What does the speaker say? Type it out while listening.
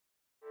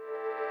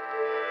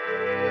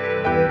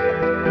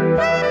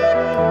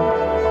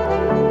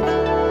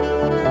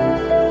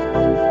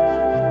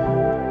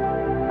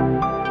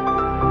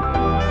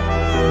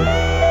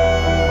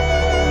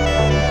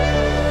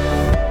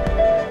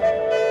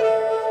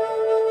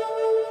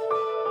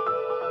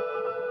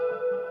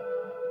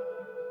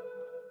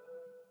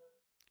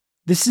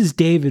This is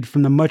David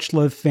from the Much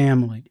Love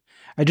family.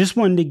 I just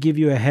wanted to give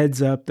you a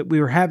heads up that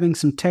we were having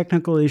some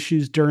technical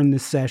issues during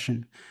this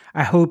session.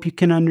 I hope you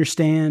can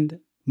understand.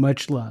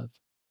 Much love.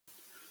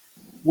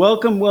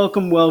 Welcome,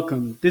 welcome,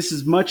 welcome. This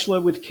is Much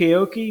Love with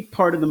Keoki,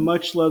 part of the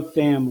Much Love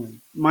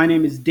family. My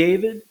name is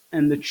David,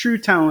 and the true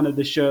talent of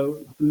the show,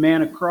 the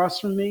man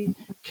across from me,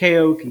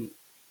 Keoki.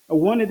 I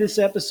wanted this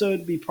episode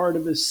to be part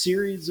of a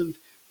series of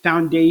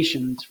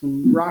foundations,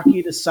 from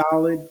rocky to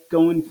solid,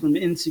 going from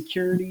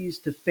insecurities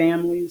to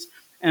families,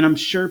 and I'm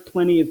sure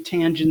plenty of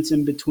tangents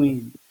in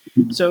between.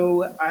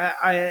 So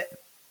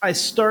I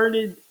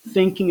started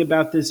thinking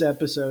about this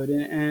episode,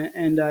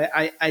 and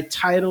I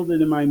titled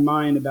it in my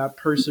mind about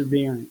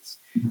perseverance,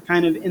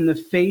 kind of in the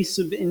face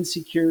of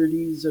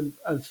insecurities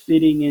of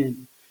fitting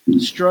in,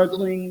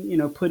 struggling,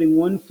 putting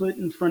one foot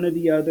in front of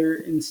the other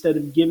instead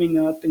of giving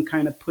up and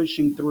kind of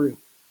pushing through.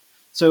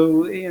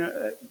 So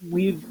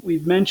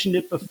we've mentioned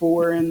it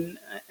before,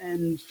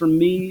 and for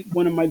me,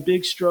 one of my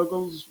big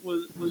struggles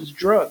was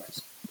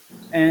drugs,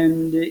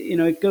 and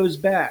it goes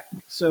back.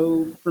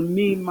 So for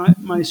me,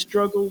 my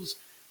struggles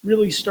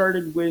really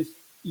started with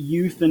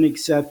youth and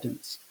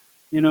acceptance.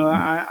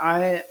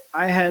 I've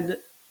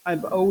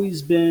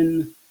always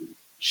been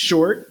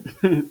short,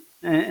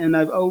 and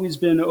I've always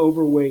been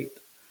overweight,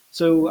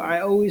 so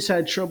I always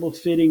had trouble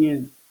fitting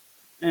in,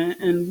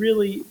 and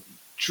really,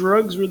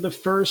 drugs were the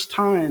first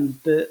time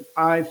that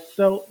I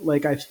felt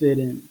like I fit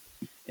in.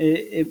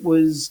 It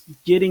was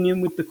getting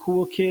in with the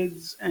cool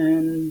kids,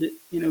 and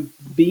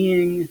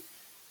being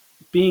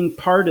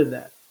part of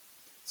that.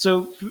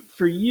 So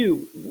for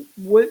you,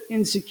 what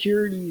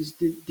insecurities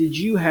did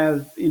you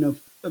have,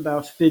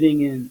 about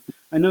fitting in?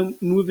 I know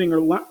moving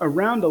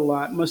around a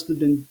lot must have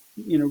been,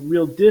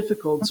 real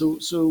difficult.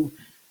 So,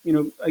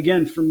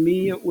 again, for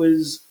me, it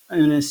was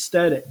an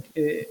aesthetic.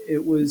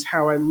 It was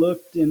how I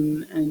looked,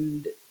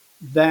 and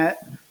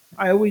that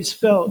I always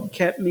felt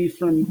kept me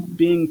from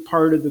being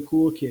part of the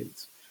cool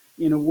kids.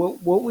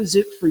 What was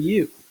it for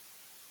you?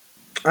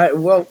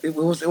 Well, it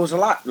was a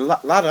lot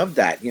of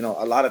that,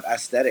 a lot of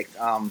aesthetic,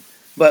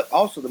 but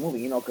also the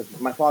movie,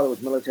 because my father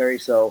was military,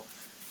 so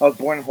I was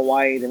born in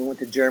Hawaii, then we went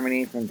to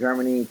Germany, from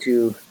Germany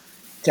to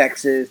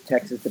Texas,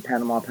 Texas to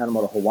Panama, Panama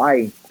to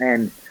Hawaii,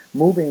 and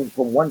moving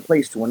from one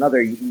place to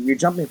another, you're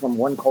jumping from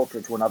one culture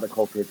to another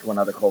culture to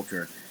another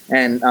culture,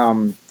 and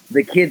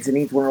the kids in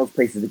each one of those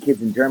places, the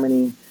kids in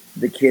Germany,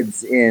 the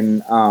kids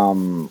in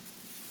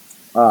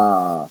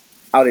uh,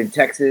 out in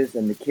Texas,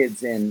 and the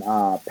kids in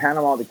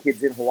Panama, the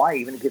kids in Hawaii,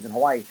 even the kids in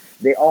Hawaii,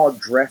 they all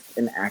dress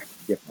and act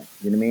different.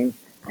 You know what I mean?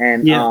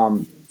 And Yeah.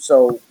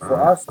 so for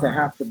us to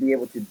have to be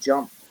able to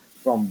jump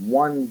from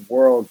one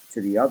world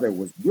to the other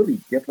was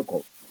really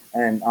difficult.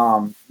 And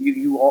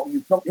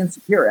you felt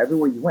insecure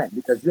everywhere you went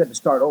because you had to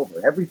start over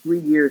every 3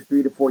 years,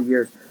 3 to 4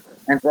 years.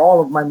 And for all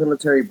of my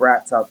military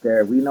brats out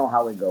there, we know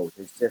how it goes.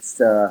 It's just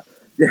how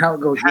it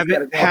goes. You just got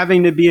to go out.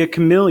 Having to be a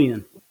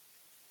chameleon.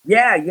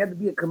 Yeah, you had to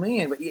be a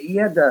chameleon, but you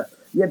had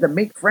to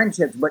make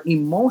friendships, but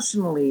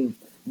emotionally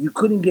you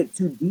couldn't get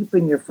too deep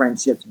in your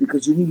friendships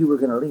because you knew you were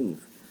going to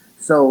leave.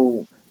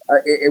 So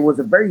it was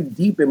a very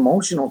deep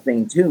emotional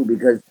thing too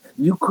because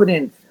you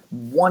couldn't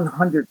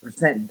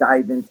 100%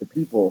 dive into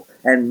people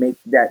and make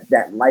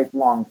that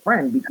lifelong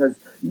friend because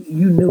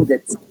you knew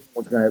that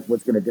something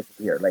was gonna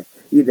disappear. Like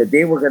either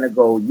they were gonna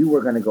go, you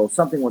were gonna go,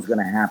 something was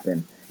gonna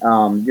happen.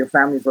 Your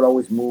families would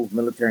always move,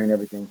 military and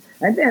everything.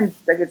 And then,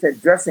 like I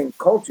said, dressing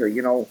culture.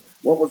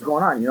 What was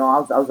going on. I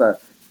was a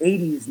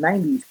 '80s,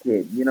 '90s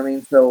kid. You know what I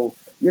mean? So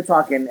you're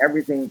talking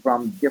everything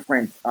from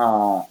different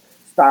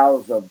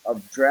styles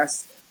of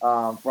dress,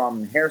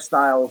 from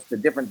hairstyles to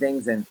different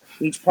things, and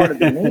each part of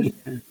the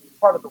nation,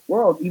 part of the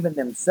world, even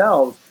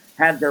themselves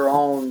had their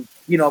own.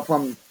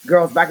 From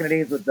girls back in the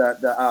days with the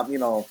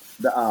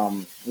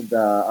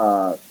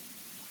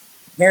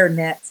hair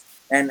nets,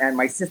 and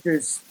my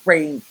sisters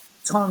spraying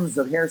tons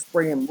of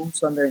hairspray and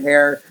mousse on their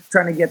hair,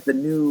 trying to get the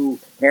new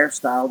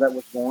hairstyle that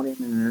was going in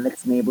the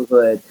next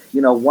neighborhood.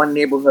 One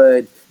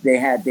neighborhood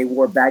they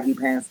wore baggy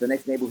pants, the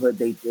next neighborhood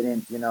they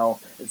didn't.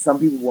 Some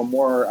people were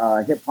more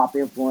hip hop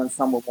influenced,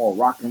 some were more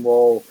rock and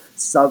roll,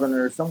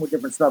 Southerners, some were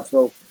different stuff.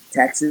 So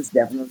Texas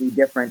definitely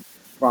different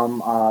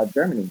from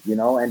Germany,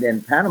 and then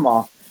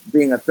Panama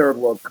being a third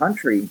world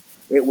country,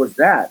 it was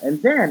that,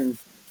 and then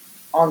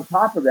on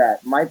top of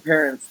that, my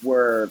parents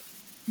were,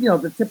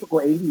 the typical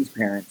 '80s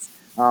parents,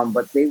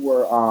 but they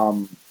were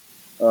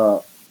uh,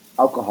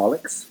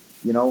 alcoholics.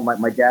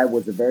 My dad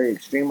was a very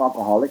extreme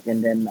alcoholic,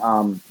 and then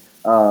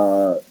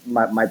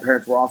my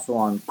parents were also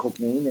on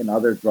cocaine and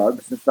other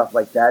drugs and stuff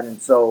like that. And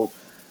so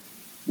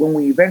when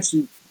we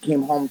eventually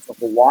came home to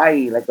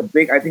Hawaii, I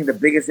think the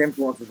biggest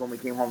influence was when we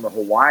came home to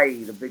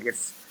Hawaii. The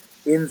biggest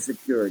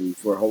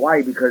insecurities were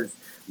Hawaii because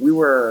we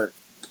were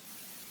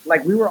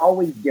we were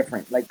always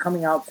different. Like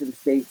coming out to the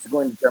states,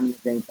 going to Germany,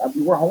 things.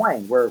 We were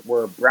Hawaiian.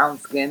 We're brown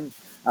skin.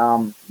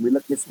 We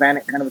look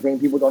Hispanic, kind of a thing.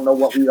 People don't know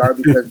what we are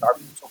because our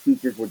facial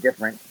features were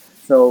different.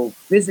 So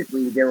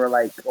physically, they were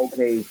like,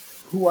 okay,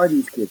 who are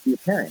these kids? The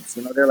parents,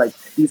 they're like,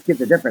 these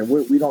kids are different.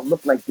 We don't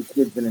look like the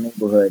kids in the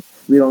neighborhood.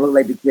 We don't look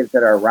like the kids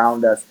that are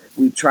around us.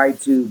 We try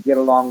to get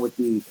along with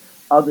the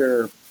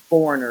other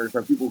foreigners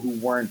or people who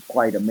weren't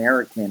quite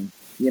American,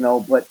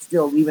 but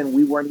still, even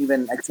we weren't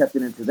even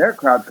accepted into their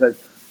crowd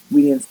because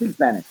we didn't speak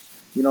Spanish.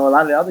 A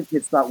lot of the other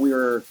kids thought we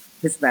were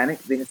Hispanic.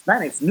 The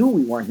Hispanics knew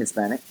we weren't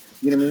Hispanic.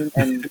 You know what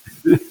I mean? And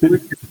we're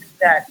just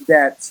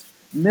that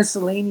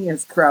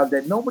miscellaneous crowd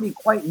that nobody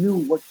quite knew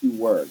what you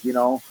were.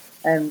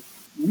 And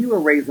we were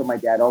raised with my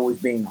dad always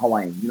being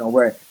Hawaiian,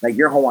 where like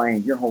you're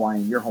Hawaiian, you're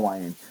Hawaiian, you're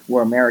Hawaiian,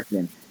 we're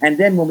American. And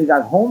then when we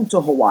got home to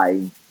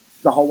Hawaii,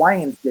 the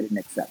Hawaiians didn't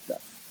accept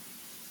us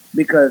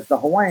because the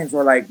Hawaiians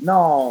were like,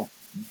 "No,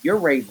 you're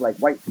raised like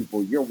white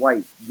people. You're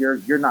white.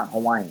 You're not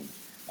Hawaiian."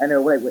 And they're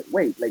like,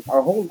 "Wait, like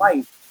our whole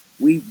life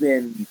we've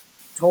been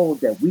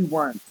told that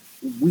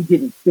we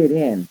didn't fit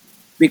in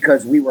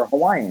because we were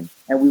Hawaiian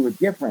and we were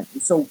different.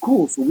 It's so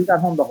cool. So we got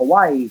home to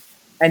Hawaii,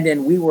 and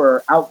then we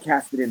were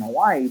outcasted in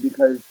Hawaii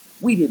because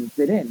we didn't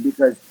fit in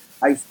because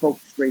I spoke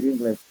straight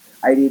English.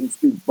 I didn't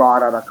speak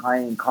broad out of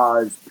kind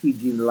cause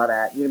PG and all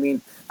that. You know what I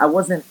mean? I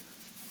wasn't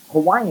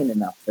Hawaiian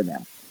enough for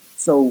them.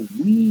 So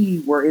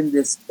we were in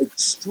this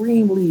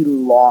extremely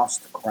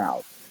lost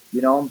crowd.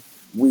 You know,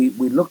 we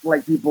looked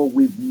like people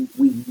we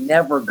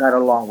never got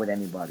along with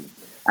anybody.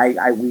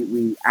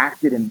 We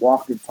acted and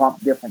walked and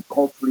talked different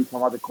culturally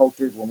from other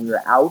cultures when we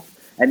were out,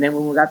 and then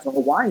when we got to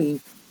Hawaii,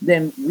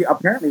 then we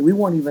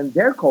weren't even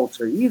their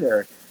culture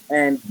either,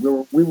 and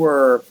we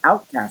were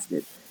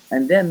outcasted.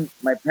 And then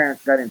my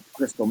parents got into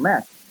crystal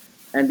meth,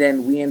 and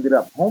then we ended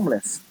up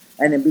homeless.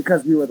 And then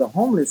because we were the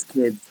homeless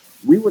kids,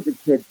 we were the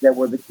kids that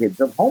were the kids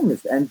of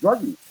homeless and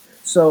druggies.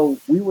 So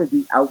we were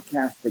the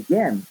outcast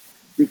again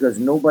because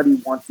nobody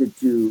wanted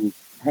to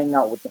hang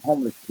out with the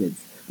homeless kids.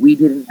 We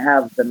didn't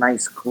have the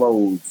nice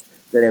clothes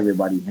that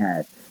everybody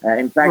had.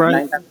 In fact, Right.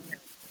 nine times.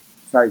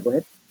 Sorry, go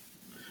ahead.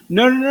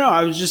 No, no, no.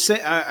 I was just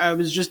saying. I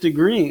was just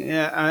agreeing.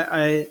 Yeah,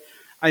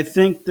 I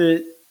think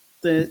that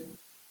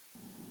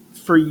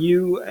for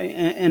you,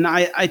 and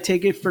I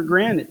take it for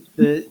granted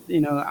that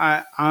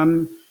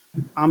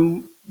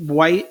I'm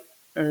white,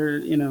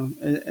 or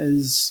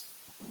as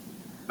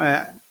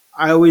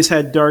I I always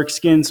had dark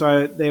skin,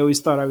 so they always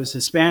thought I was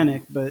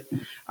Hispanic. But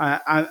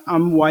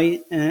I'm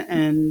white,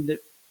 and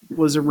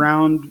was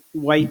around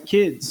white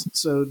kids,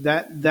 so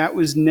that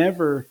was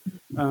never.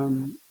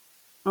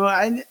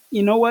 Well,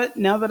 you know what?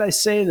 Now that I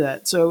say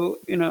that, so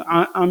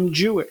I'm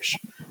Jewish,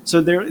 so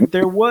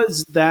there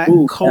was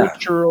Ooh, yeah,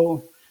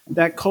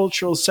 that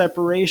cultural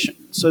separation.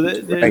 So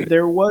right,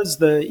 there was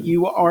the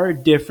you are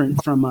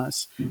different from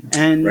us, right.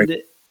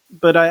 and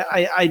but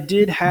I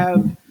did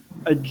have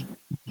a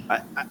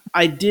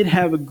I did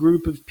have a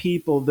group of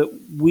people that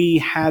we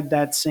had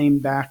that same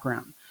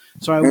background.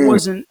 So I Mm,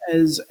 wasn't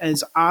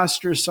as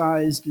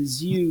ostracized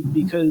as you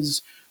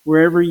because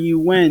wherever you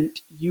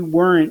went, you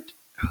weren't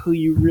who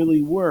you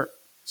really were.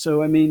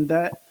 So I mean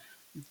that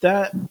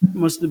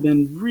must have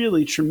been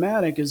really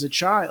traumatic as a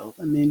child.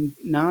 I mean,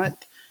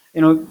 not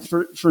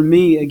for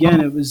me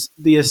again, it was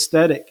the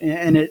aesthetic,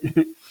 and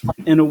it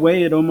in a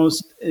way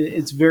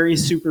it's very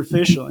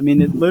superficial. I mean,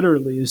 it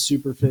literally is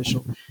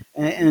superficial,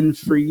 and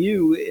for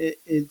you,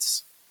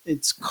 it's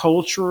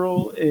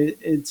cultural.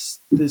 It's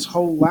this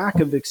whole lack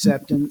of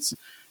acceptance,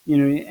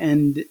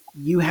 and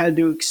you had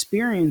to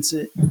experience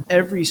it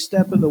every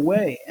step of the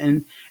way,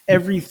 and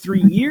every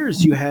 3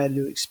 years you had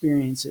to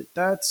experience it.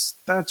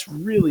 That's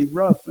really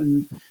rough,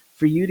 and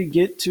for you to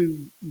get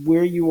to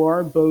where you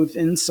are, both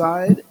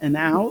inside and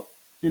out,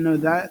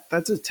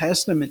 that's a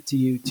testament to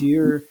you, to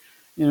your,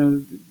 you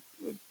know,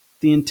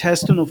 the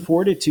intestinal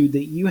fortitude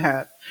that you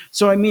have.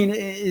 So, I mean,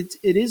 it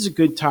is a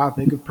good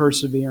topic of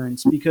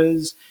perseverance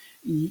because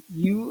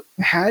you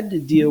had to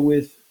deal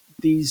with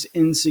these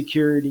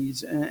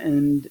insecurities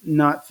and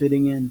not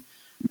fitting in.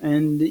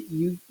 And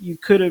you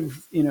could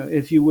have,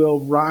 if you will,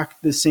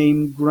 rocked the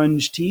same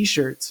grunge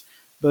T-shirts,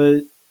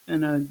 but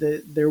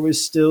there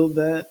was still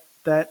that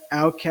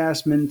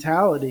outcast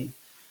mentality,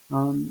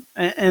 and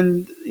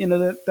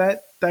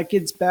that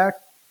gets back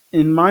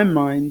in my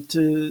mind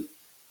to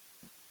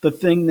the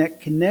thing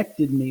that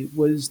connected me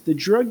was the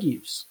drug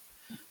use.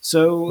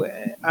 So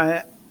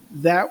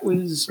that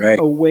was Right.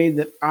 a way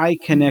that I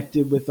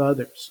connected with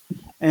others,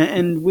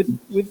 and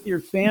with your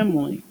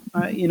family.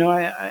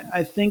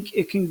 I think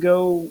it can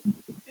go,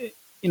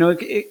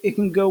 it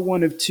can go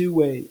one of two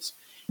ways.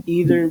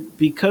 Either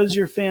because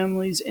your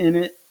family's in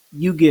it,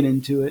 you get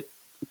into it,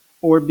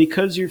 or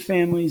because your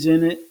family's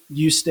in it,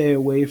 you stay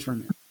away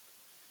from it.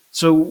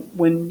 So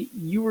when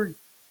you were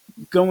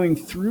going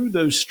through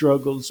those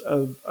struggles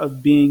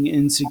of being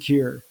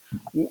insecure,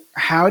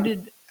 how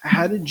did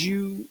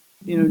you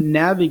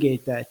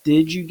navigate that?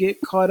 Did you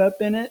get caught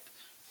up in it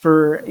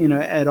for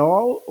at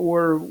all,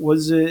 or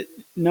was it,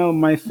 no,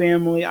 my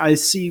family, I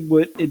see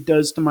what it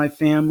does to my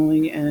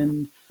family,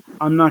 and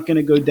I'm not going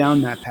to go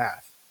down that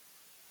path?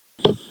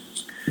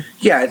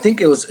 Yeah, I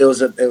think it was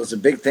a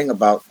big thing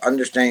about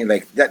understanding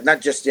like that,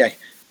 not just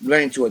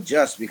learning to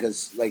adjust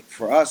because like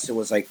for us it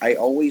was like I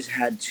always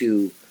had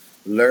to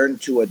learn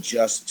to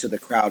adjust to the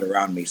crowd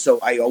around me. So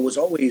I was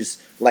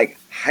always like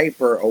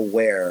hyper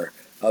aware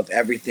of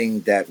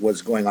everything that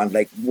was going on,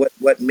 like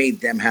what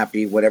made them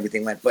happy, what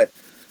everything went. But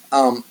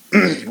um,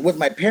 with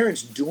my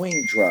parents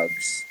doing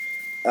drugs,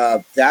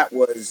 that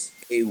was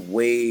a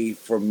way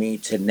for me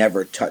to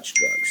never touch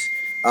drugs.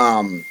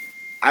 Um,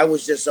 I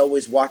was just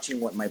always watching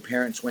what my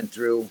parents went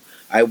through.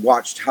 I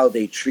watched how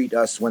they treat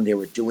us when they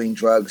were doing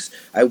drugs.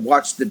 I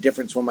watched the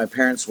difference when my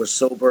parents were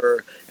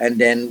sober and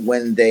then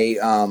when they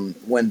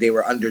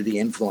were under the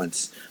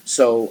influence.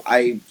 So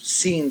I've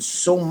seen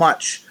so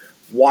much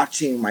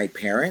watching my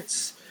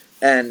parents,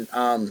 and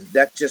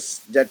that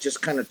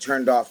just kind of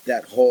turned off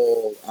that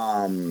whole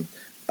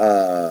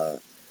uh,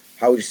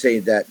 how would you say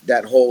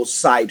that whole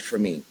side for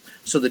me.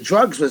 So the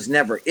drugs was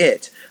never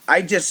it.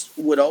 I just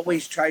would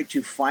always try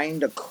to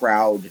find a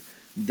crowd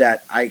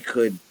that I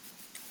could,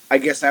 I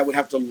guess I would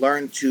have to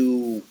learn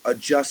to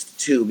adjust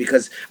to,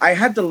 because I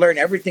had to learn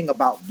everything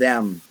about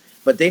them,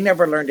 but they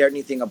never learned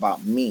anything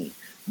about me.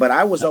 But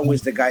I was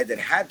always the guy that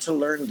had to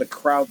learn the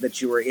crowd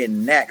that you were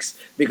in next,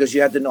 because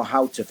you had to know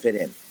how to fit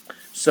in.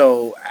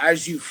 So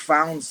as you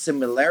found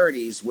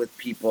similarities with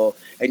people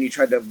and you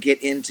tried to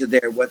get into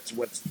their what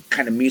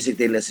kind of music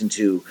they listen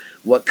to,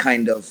 what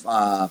kind of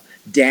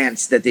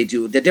dance that they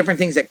do, the different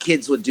things that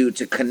kids would do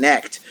to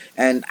connect,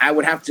 and I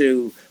would have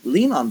to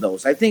lean on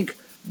those. I think,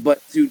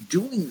 but through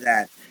doing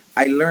that,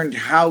 I learned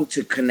how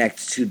to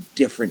connect to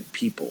different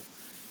people,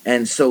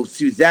 and so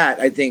through that,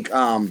 I think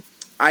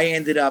I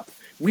ended up.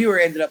 We were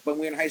ended up when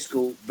we were in high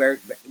school, very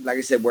like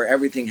I said, where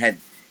everything had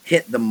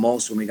hit the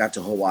most when we got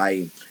to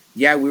Hawaii.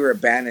 Yeah, we were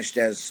banished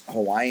as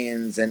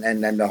Hawaiians, and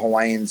the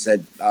Hawaiians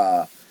had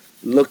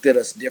looked at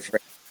us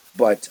different.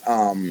 But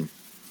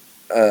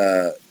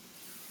uh,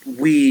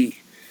 we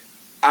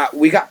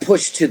we got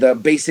pushed to the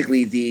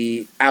basically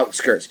the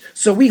outskirts.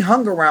 So we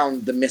hung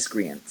around the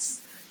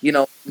miscreants. You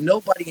know,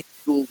 nobody in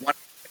school wanted.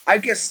 I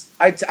guess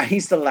I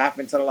used to laugh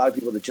and tell a lot of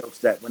people the jokes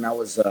that when I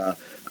was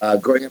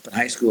growing up in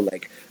high school,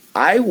 like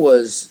I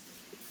was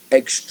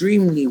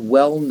extremely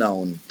well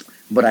known,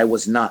 but I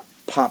was not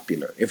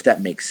popular, if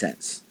that makes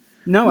sense.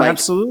 No, Like,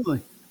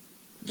 absolutely.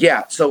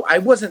 yeah, so I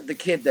wasn't the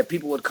kid that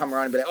people would come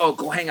around and be like, "Oh,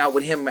 go hang out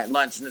with him at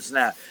lunch and this and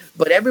that."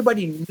 But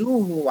everybody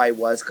knew who I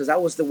was because I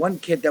was the one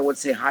kid that would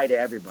say hi to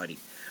everybody.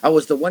 I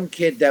was the one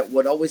kid that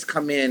would always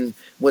come in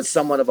with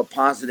somewhat of a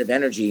positive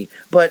energy.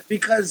 But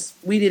because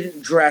we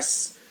didn't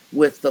dress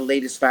with the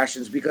latest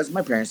fashions, because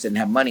my parents didn't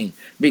have money,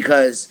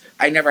 because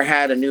I never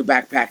had a new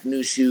backpack,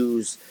 new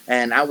shoes,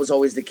 and I was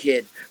always the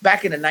kid.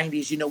 Back in the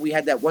 90s, we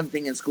had that one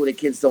thing in school that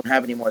kids don't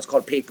have anymore. It's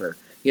called paper,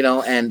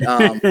 and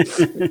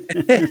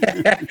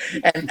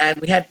and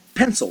we had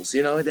pencils,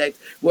 that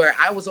where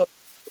I was always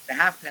the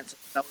half pencil,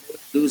 I would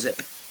always lose it,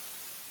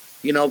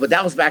 but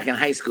that was back in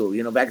high school,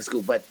 back in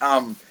school. But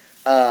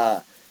uh,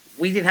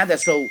 we didn't have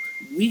that, so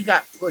we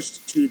got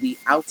pushed to the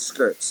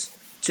outskirts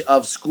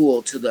of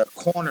school, to the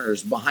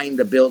corners behind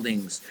the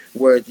buildings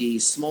where the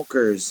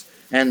smokers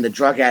and the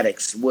drug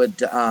addicts would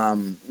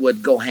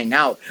go hang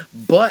out.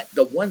 But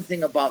the one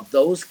thing about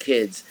those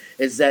kids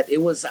is that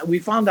we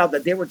found out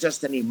that they were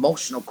just an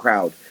emotional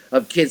crowd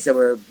of kids that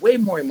were way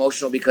more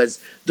emotional because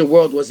the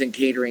world wasn't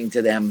catering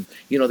to them.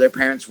 Their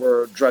parents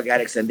were drug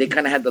addicts and they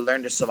kind of had to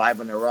learn to survive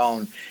on their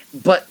own,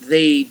 but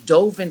they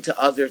dove into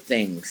other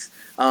things.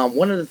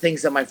 One of the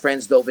things that my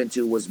friends dove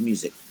into was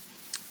music,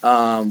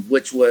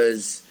 which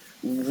was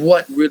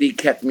what really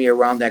kept me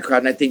around that crowd.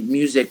 And I think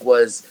music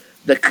was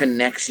the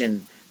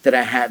connection that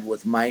I had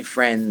with my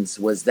friends.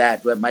 Was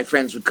that my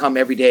friends would come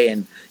every day,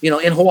 and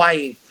in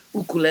Hawaii,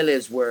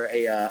 ukuleles were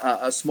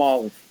a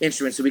small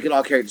instrument, so we could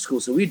all carry it to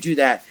school. So we'd do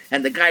that,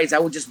 and the guys, I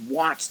would just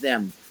watch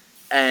them,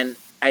 and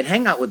I'd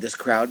hang out with this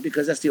crowd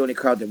because that's the only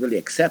crowd that really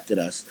accepted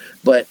us.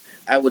 But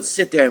I would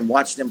sit there and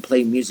watch them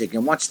play music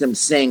and watch them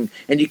sing,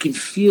 and you can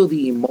feel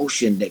the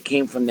emotion that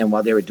came from them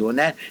while they were doing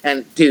that.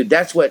 And dude,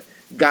 that's what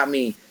got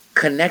me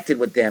connected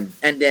with them.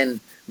 And then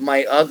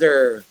my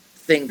other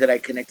thing that I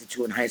connected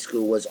to in high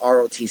school was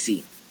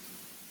ROTC.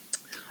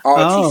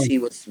 Oh, ROTC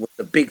was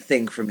a big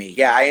thing for me.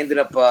 Yeah, I ended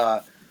up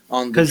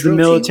on the because the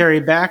drill team. military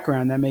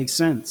background, that makes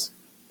sense.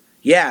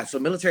 Yeah, so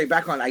military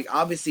background, I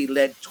obviously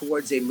led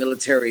towards a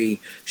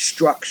military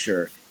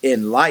structure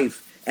in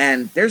life,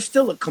 and there's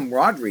still a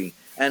camaraderie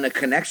and a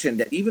connection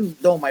that even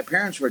though my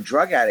parents were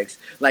drug addicts,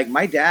 like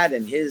my dad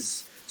and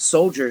his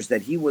soldiers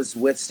that he was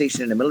with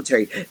stationed in the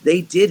military,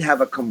 they did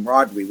have a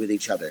camaraderie with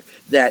each other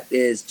that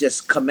is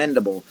just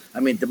commendable.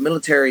 I mean, the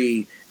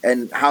military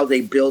and how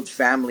they build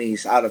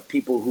families out of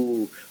people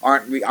who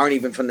aren't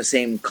even from the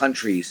same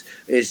countries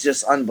is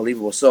just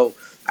unbelievable. So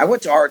I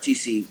went to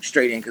ROTC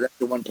straight in because that's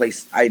the one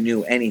place I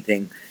knew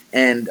anything.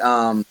 And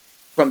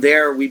from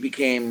there, we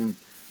became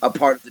a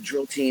part of the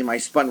drill team. I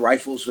spun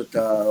rifles with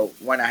the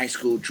Waiana High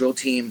School drill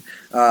team.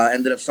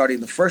 Ended up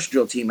starting the first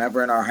drill team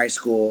ever in our high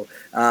school,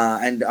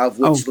 and of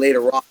Oh, which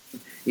later on,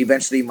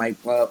 eventually my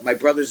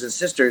brothers and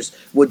sisters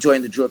would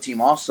join the drill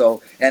team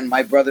also, and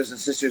my brothers and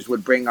sisters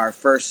would bring our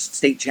first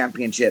state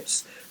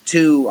championships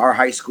to our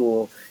high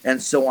school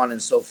and so on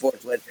and so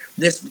forth. But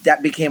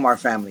that became our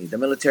family. The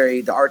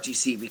military, the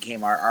RTC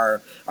became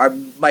our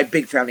my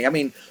big family. I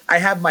mean, I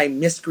have my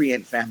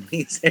miscreant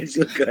families, as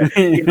you could,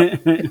 you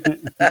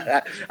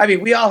know. I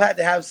mean, we all had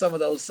to have some of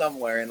those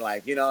somewhere in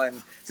life, you know,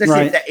 and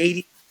especially Right.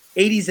 the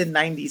 80s and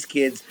 90s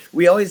kids.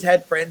 We always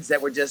had friends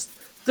that were just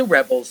the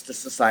rebels to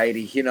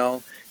society, you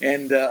know,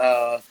 and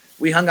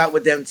we hung out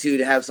with them too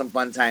to have some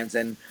fun times.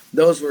 And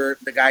those were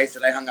the guys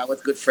that I hung out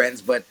with, good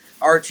friends. But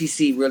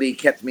RTC really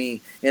kept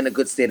me in a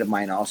good state of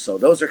mind, also.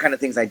 Those are kind of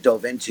things I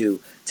dove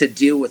into to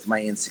deal with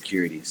my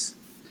insecurities.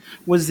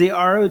 Was the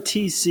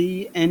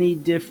ROTC any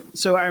different?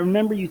 So I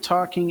remember you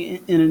talking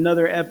in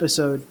another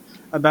episode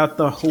about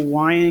the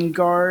Hawaiian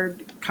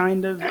Guard,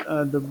 kind of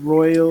the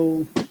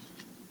Royal.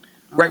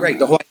 Right.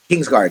 The Uh, Hawaii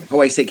Kings Guard,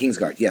 Hawaii State Kings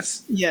Guard,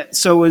 yes. yeah.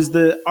 So was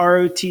the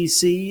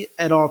ROTC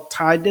at all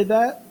tied to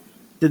that?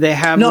 Did they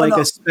have No, like no.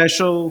 a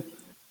special?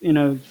 You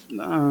know,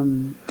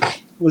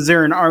 was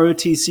there an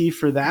ROTC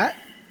for that?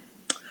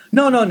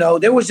 No.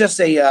 There was just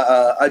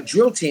a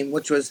drill team,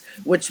 which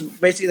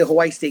basically the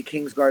Hawaii State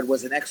Kings Guard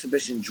was an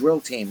exhibition drill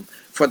team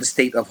for the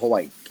state of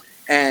Hawaii,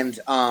 and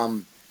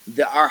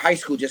our high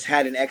school just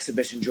had an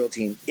exhibition drill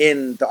team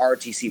in the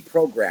RTC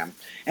program.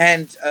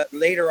 And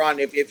later on,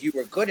 if you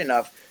were good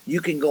enough, you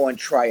can go and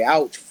try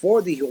out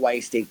for the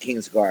Hawaii State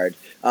Kings Guard,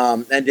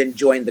 and then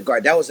join the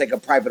guard. That was like a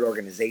private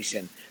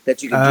organization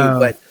that you could do, Oh,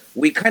 but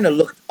we kind of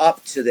looked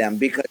up to them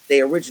because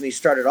they originally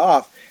started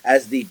off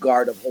as the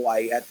guard of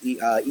Hawaii at the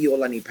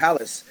Iolani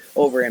Palace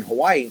over in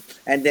Hawaii,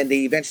 and then they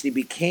eventually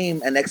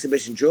became an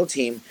exhibition drill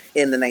team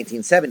in the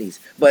 1970s.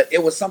 But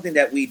it was something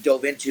that we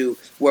dove into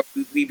where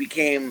we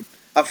became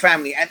a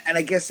family, and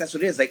I guess that's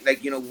what it is.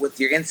 Like you know, with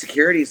your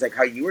insecurities, like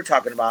how you were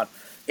talking about,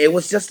 it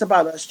was just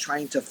about us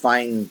trying to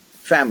find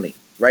family,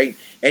 right?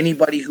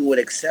 Anybody who would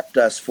accept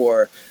us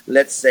for,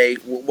 let's say,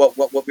 what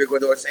we were going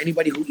through, or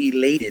anybody who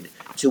elated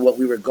to what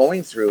we were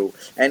going through,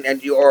 and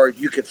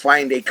you could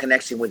find a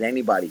connection with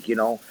anybody, you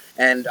know.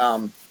 And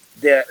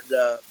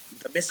the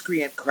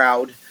miscreant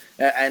crowd,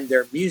 and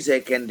their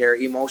music and their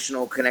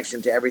emotional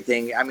connection to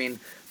everything. I mean,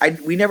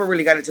 we never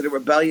really got into the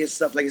rebellious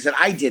stuff. Like I said,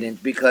 I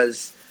didn't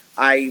because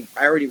I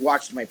already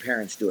watched my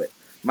parents do it.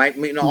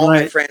 All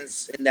my right.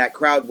 friends in that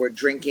crowd were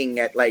drinking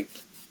at like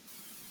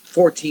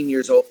 14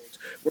 years old.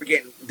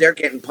 They're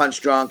getting punch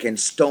drunk and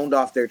stoned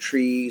off their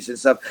trees and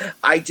stuff.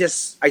 I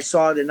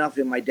saw it enough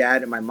in my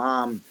dad and my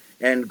mom,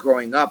 and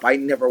growing up, I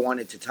never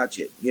wanted to touch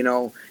it. You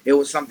know, it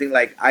was something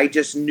like I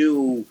just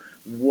knew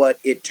what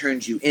it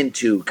turns you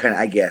into, kind of.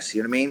 I guess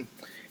you know what I mean.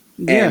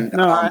 Yeah. And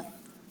No,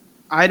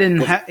 I didn't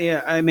was have.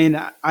 Yeah. I mean,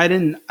 I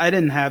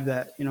didn't have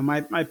that. You know,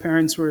 my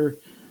parents were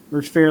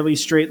fairly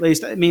straight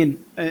laced. I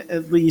mean,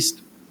 at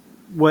least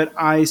what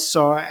I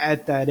saw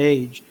at that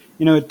age.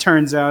 You know, it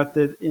turns out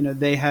that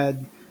they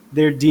had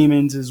their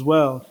demons as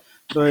well.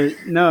 But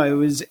no,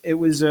 it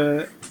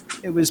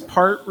was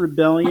part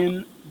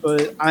rebellion,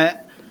 but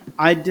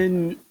I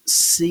didn't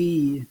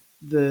see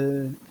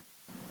the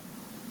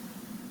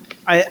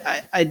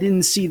I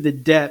didn't see the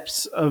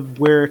depths of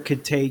where it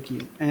could take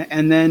you.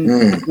 And then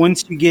mm,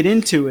 once you get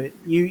into it,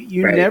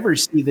 you right, never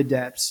see the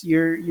depths.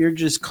 You're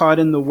just caught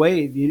in the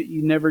wave.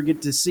 You never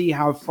get to see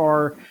how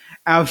far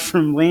out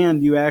from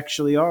land you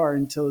actually are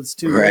until it's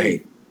too late.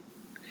 right.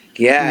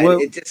 Yeah,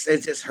 What it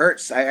just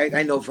hurts.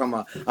 I know from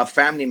a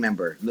family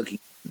member looking,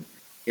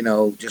 you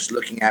know, just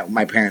looking at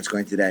my parents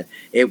going through that,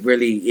 it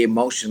really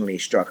emotionally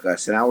struck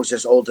us. And I was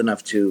just old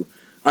enough to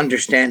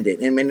understand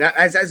it. I mean,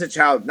 as a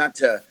child, not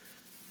to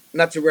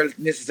really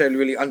necessarily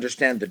really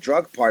understand the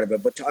drug part of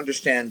it, but to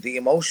understand the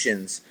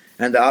emotions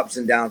and the ups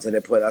and downs that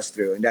it put us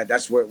through. And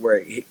that's where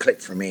it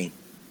clicked for me.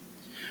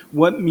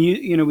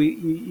 you know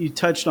you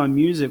touched on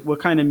music. What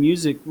kind of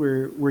music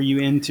were you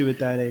into at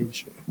that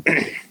age?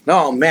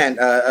 No, man,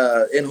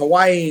 in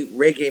Hawaii,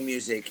 reggae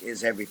music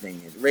is everything.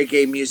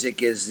 Reggae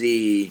music is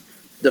the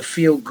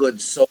feel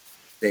good soul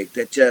music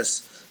that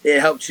just it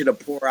helps you to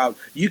pour out.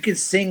 You can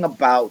sing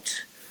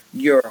about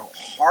your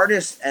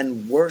hardest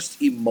and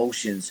worst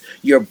emotions,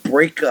 your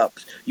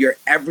breakups, your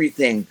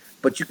everything,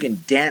 but you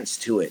can dance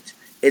to it.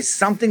 It's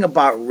something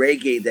about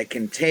reggae that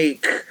can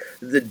take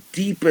the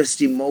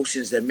deepest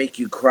emotions that make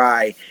you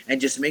cry and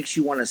just makes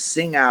you want to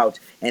sing out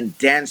and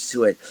dance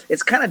to it.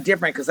 It's kind of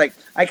different because, like,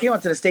 I came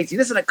out to the States, you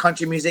listen to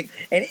country music,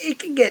 and it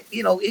can get,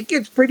 it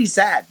gets pretty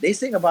sad. They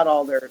sing about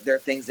all their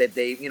things that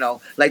they,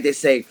 like they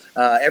say,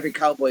 every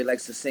cowboy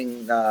likes to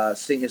sing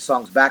his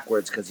songs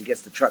backwards because he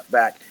gets the truck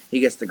back, he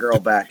gets the girl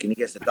back, and he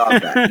gets the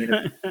dog back.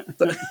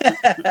 So,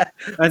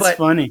 That's but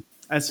funny.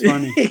 That's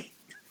funny.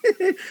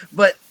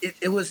 but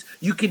it was,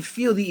 you can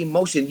feel the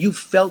emotion, you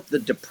felt the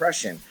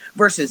depression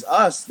versus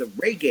us, the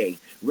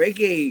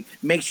reggae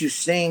makes you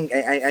sing,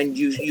 and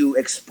you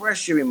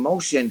express your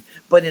emotion,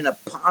 but in a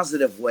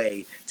positive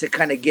way to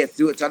kind of get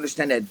through it, to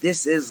understand that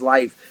this is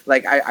life.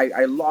 Like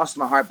I lost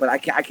my heart, but I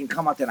can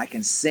come out there and I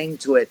can sing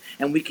to it,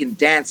 and we can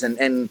dance,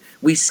 and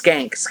we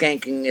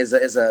skanking is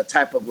a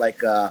type of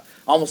like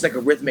almost like a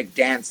rhythmic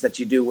dance that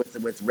you do with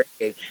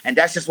reggae, and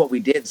that's just what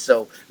we did.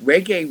 So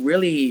reggae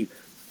really,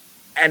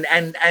 and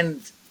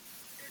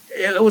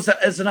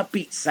it's an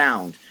upbeat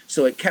sound,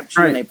 so it kept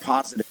you in Right. a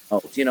positive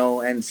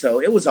note, and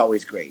so it was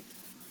always great.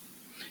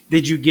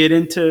 Did you get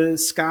into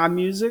ska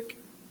music?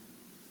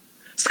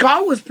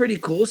 Ska was pretty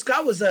cool.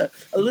 Ska was a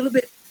little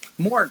bit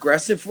more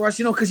aggressive for us,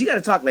 because you got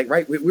to talk like,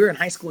 right, we were in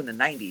high school in the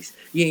 90s.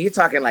 You're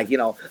talking like,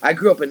 I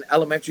grew up in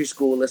elementary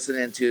school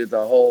listening to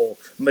the whole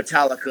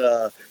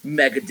Metallica,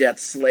 Megadeth,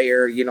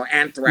 Slayer,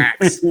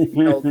 Anthrax,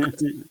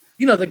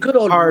 the good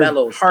old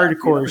mellow stuff,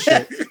 Hardcore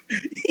shit.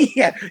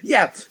 Yeah,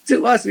 yeah.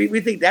 To us, we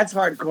think that's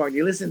hardcore. And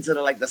you listen to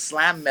the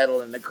slam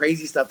metal and the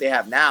crazy stuff they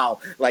have now,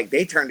 like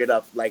they turned it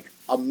up like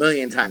a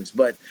million times.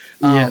 But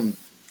Yeah.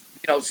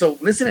 so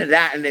listening to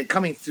that and then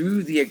coming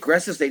through the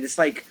aggressive state, it's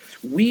like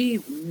we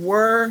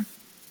were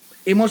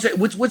emotional,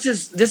 which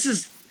is this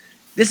is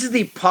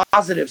the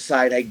positive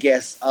side, I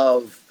guess,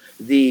 of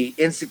the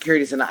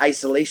insecurities and the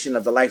isolation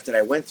of the life that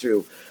I went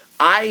through.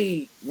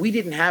 We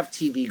didn't have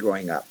TV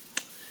growing up.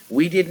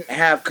 We didn't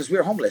have, because we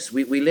were homeless.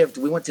 We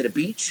went to the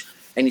beach,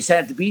 and you sat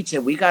at the beach,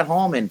 and we got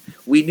home, and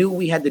we knew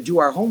we had to do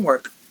our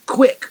homework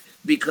quick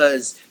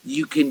because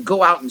you can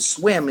go out and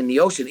swim in the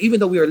ocean. Even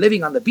though we were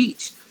living on the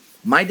beach,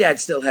 my dad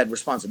still had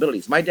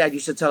responsibilities. My dad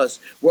used to tell us,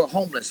 we're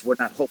homeless, we're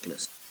not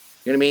hopeless.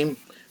 You know what I mean?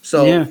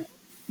 So Yeah.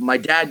 my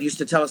dad used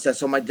to tell us that.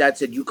 So my dad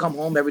said, you come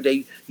home every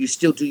day, you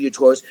still do your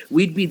chores.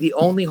 We'd be the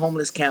only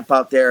homeless camp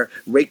out there,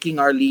 raking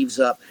our leaves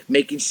up,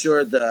 making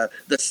sure the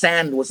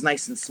sand was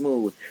nice and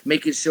smooth,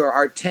 making sure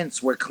our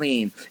tents were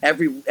clean.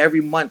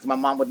 Every month, my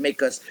mom would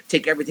make us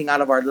take everything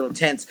out of our little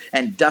tents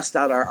and dust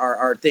out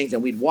our things,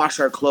 and we'd wash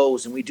our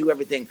clothes, and we'd do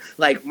everything.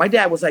 Like, my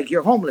dad was like,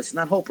 you're homeless,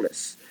 not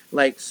hopeless.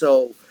 Like,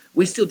 so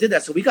we still did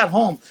that. So we got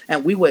home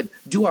and we would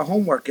do our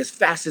homework as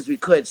fast as we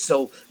could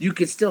so you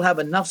could still have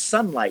enough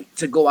sunlight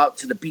to go out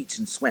to the beach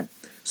and swim.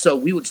 So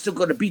we would still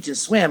go to the beach and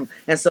swim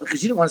and stuff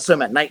because you didn't want to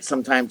swim at night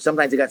sometimes.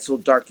 Sometimes it got so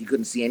dark you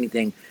couldn't see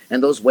anything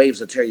and those waves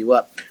would tear you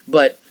up.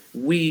 But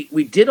we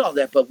did all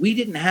that, but we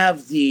didn't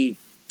have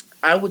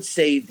I would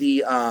say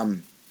the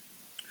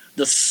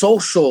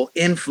social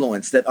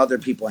influence that other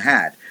people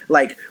had.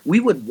 Like, we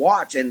would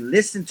watch and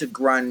listen to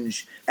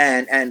grunge,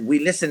 and we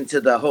listened to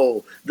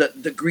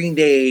the Green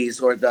Days,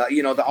 or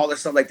the all the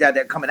stuff like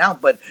that coming out,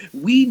 but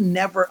we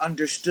never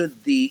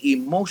understood the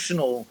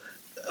emotional,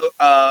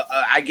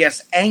 I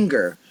guess,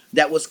 anger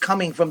that was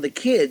coming from the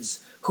kids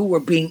who were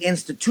being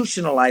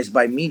institutionalized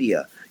by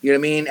media. You know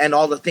what I mean? And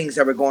all the things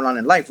that were going on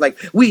in life. Like,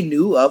 we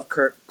knew of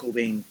Kurt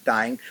Cobain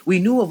dying. We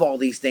knew of all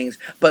these things,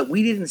 but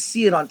we didn't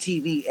see it on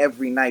TV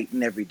every night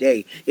and every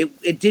day.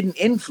 It didn't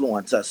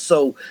influence us.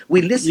 So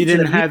we You listened to the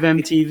didn't music. have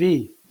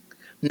MTV.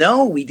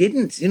 No, we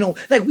didn't.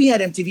 Like, we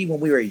had MTV when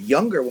we were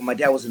younger, when my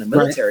dad was in the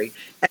Right. military.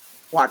 And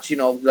watch,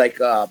 like,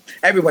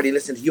 everybody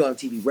listened to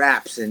UMTV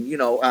Raps, and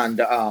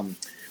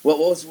what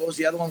was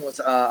the other one? Was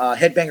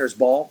Headbangers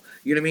Ball.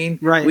 You know what I mean?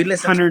 Right. We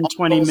listened to all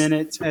 120 those.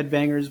 minutes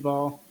Headbangers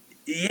Ball.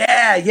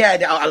 Yeah, yeah,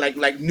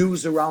 like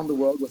news around the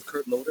world with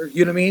Kurt Loder.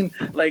 You know what I mean?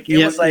 Like, it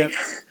was Yep. like Yep.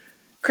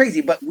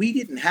 crazy, but we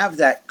didn't have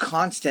that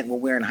constant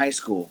when we were in high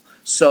school.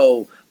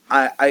 So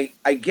I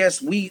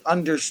guess we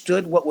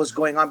understood what was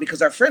going on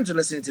because our friends were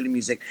listening to the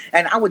music,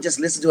 and I would just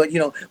listen to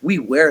it. We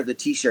wear the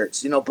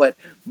T-shirts, but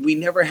we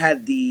never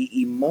had the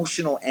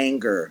emotional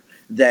anger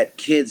that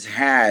kids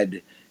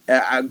had.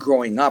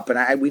 Growing up,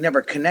 and we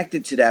never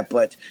connected to that,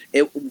 but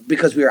it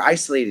because we were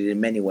isolated in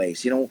many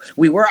ways.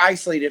 We were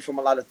isolated from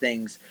a lot of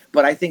things,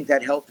 but I think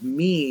that helped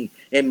me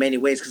in many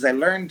ways because I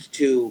learned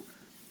to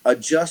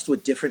adjust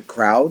with different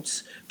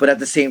crowds, but at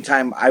the same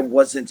time, I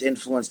wasn't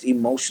influenced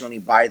emotionally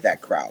by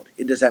that crowd.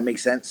 Does that make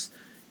sense?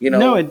 You No,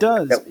 know, it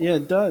does. that, Yeah,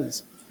 it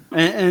does.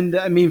 And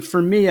I mean,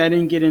 for me, I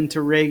didn't get into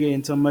reggae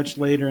until much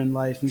later in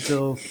life,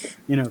 until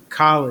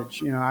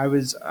college. I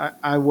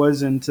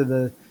was into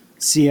the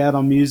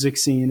Seattle music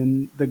scene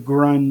and the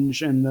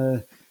grunge and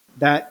the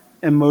that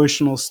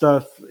emotional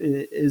stuff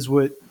is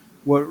what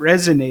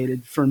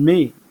resonated for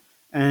me.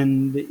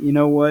 And you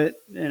know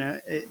what?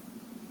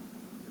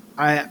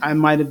 I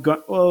might have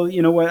gone. Well,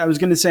 you know what? I was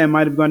going to say I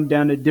might have gone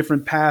down a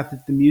different path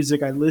if the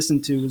music I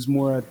listened to was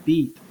more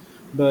upbeat,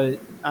 but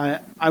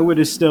I would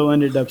have still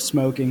ended up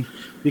smoking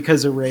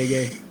because of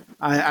reggae.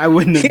 I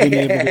wouldn't have been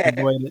able to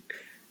avoid it.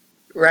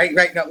 right,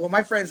 right. No, well,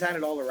 my friends had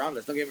it all around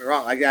us. Don't get me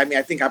wrong. I mean,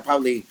 I think I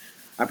probably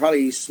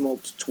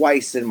smoked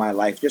twice in my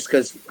life just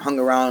because hung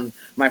around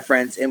my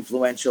friends,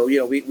 influential.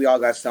 We all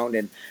got stoned,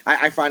 and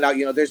I found out,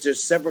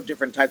 there's several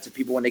different types of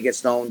people when they get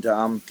stoned.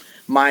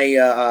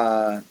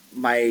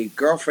 My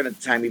girlfriend at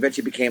the time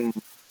eventually became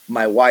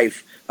my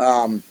wife.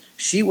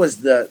 She was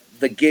the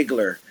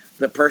giggler,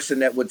 the person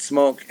that would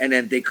smoke and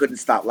then they couldn't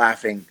stop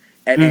laughing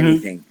at Hmm.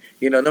 anything.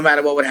 No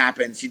matter what would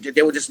happen,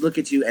 they would just look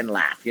at you and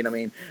laugh. You know what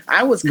I mean?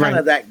 I was kind Right.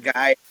 of that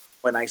guy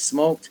when I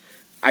smoked.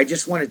 I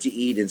just wanted to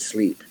eat and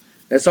sleep.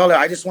 That's all.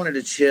 I just wanted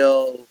to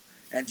chill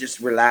and just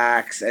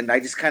relax. And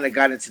I just kind of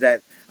got into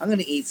that. I'm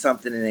gonna eat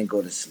something and then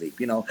go to sleep.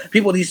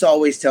 People used to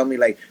always tell me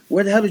like,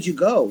 "Where the hell did you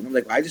go?" And I'm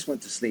like, "I just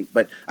went to sleep."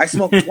 But I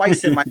smoked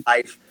twice in my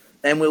life.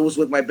 and it was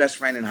with my best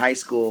friend in high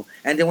school.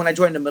 And then when I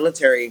joined the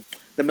military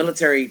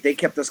they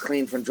kept us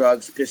clean from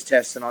drugs, piss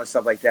tests, and all that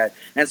stuff like that.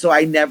 And so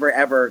I never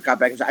ever got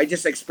back into. I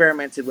just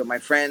experimented with my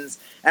friends,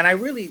 and I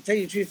really tell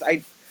you the truth.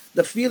 I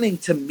the feeling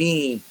to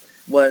me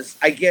was,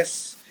 I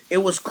guess it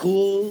was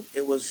cool.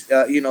 It was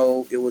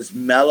it was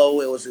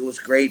mellow. It was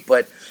great,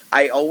 but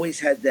I always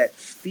had that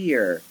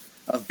fear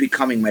of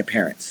becoming my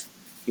parents.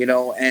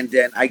 And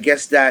then I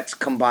guess that's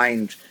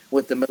combined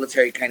with the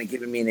military kind of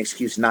giving me an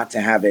excuse not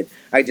to have it.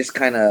 I just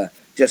kind of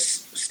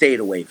just stayed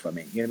away from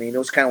it. You know what I mean? It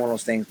was kind of one of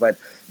those things. But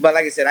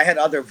like I said, I had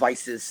other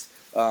vices,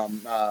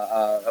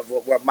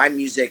 of my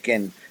music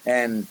and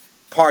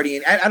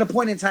partying. At a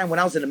point in time when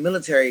I was in the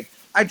military,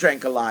 I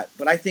drank a lot,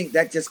 but I think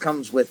that just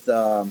comes with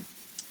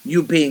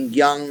you being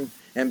young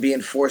and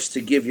being forced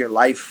to give your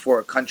life for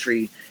a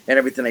country and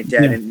everything like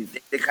that. Yeah. And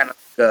they kind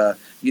of,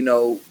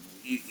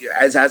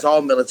 as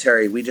all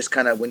military, we just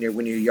kind of, when you're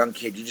a young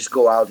kid, you just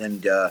go out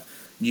and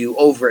you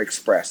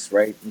overexpress,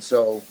 right? And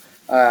so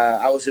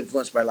I was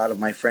influenced by a lot of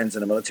my friends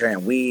in the military,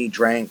 and we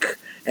drank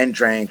and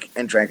drank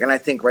and drank. And I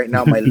think right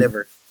now my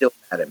liver is still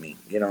mad at me,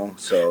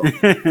 So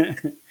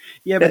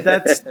Yeah, but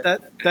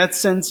that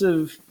sense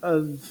of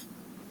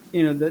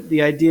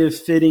the idea of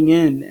fitting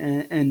in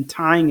and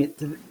tying it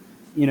to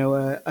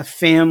a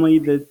family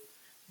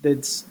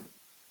that's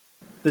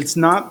that's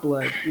not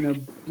blood.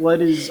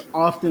 Blood is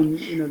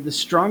often the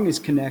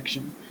strongest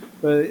connection,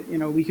 but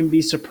we can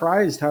be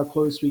surprised how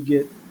close we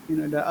get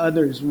to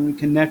others when we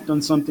connect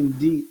on something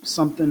deep,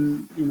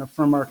 something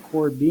from our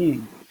core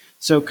being.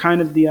 So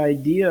kind of the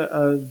idea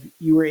of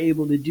you were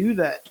able to do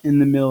that in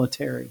the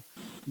military,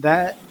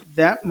 that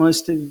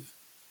must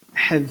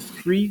have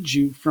freed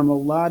you from a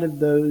lot of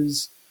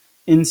those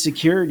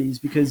insecurities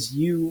because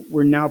you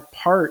were now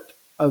part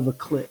of a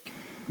clique.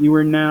 You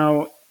were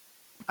now,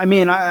 I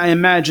mean, I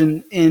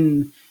imagine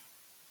in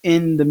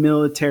the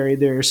military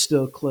there are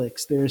still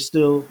cliques. There are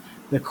still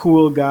the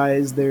cool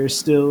guys. There are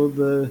still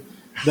the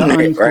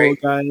uncool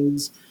right,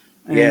 guys,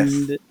 yes,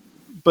 and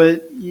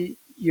but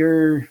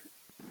you're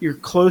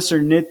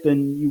closer knit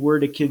than you were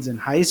to kids in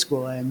high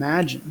school, I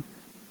imagine.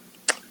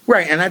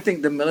 right. And I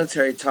think the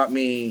military taught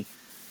me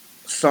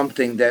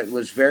something that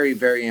was very,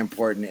 very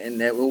important,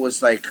 and that it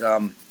was like,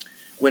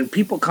 when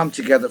people come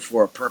together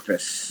for a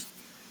purpose,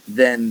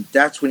 then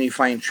that's when you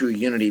find true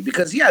unity.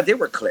 Because yeah, there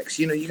were cliques.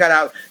 You got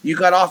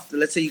off.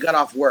 Let's say you got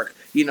off work.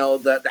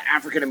 The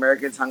African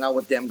Americans hung out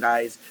with them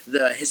guys.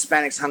 The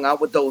Hispanics hung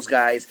out with those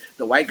guys.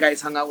 The white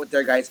guys hung out with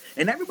their guys,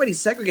 and everybody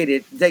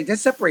segregated. They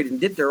just separated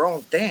and did their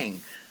own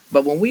thing.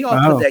 But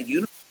Oh,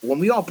 when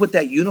we all put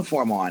that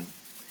uniform on,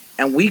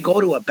 and we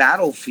go to a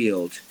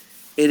battlefield,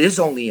 it is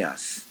only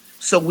us.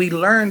 So we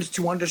learned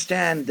to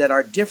understand that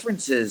our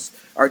differences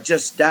are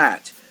just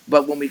that.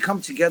 But when we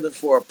come together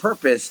for a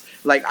purpose,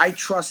 like I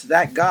trust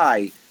that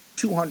guy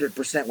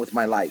 200% with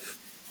my life.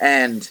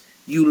 And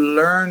you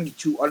learned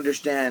to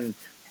understand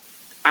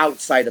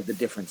outside of the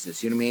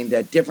differences. You know what I mean?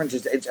 That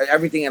differences, it's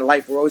everything in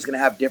life. We're always going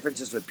to have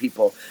differences with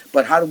people,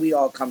 but how do we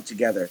all come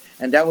together?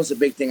 And that was a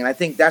big thing. And I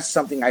think that's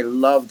something I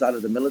loved out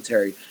of the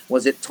military,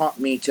 was it taught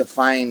me to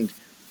find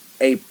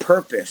a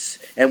purpose.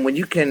 And when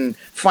you can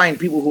find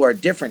people who are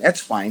different,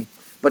 that's fine.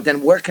 But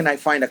then where can I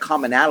find a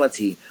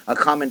commonality, a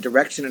common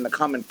direction, and a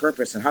common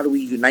purpose? And how do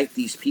we unite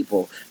these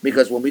people?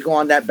 Because when we go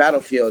on that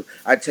battlefield,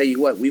 I tell you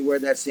what, we wear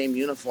that same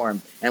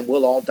uniform and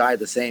we'll all die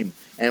the same.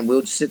 And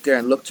we'll just sit there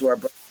and look to our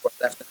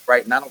left and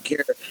right. And I don't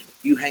care if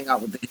you hang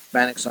out with the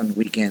Hispanics on the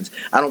weekends.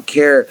 I don't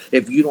care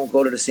if you don't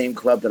go to the same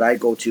club that I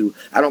go to.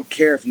 I don't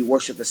care if you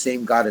worship the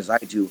same God as I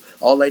do.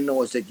 All I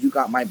know is that you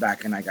got my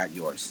back and I got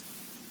yours.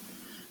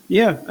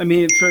 yeah. I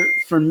mean,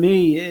 for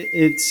me,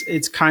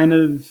 it's kind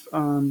of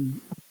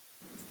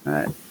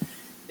uh,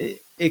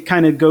 it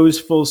kind of goes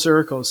full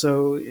circle.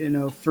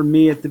 So for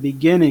me at the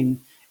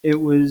beginning, it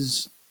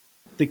was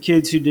the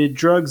kids who did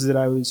drugs that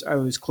I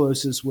was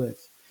closest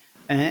with,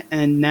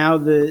 and now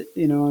that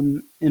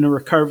I'm in a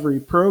recovery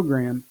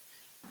program,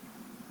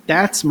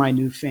 that's my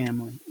new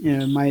family.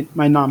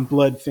 My non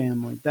blood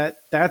family.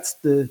 That's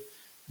the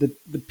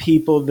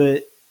people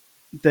that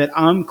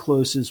I'm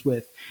closest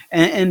with,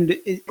 and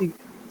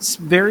it's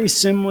very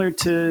similar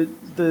to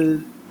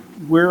the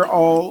we're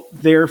all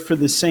there for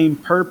the same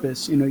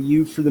purpose.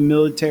 You for the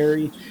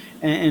military,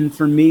 and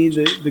for me,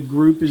 the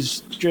group is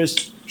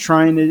just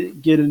trying to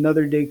get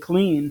another day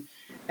clean,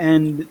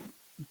 and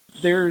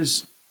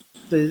there's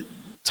the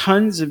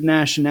tons of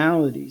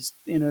nationalities.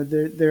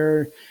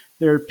 There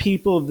are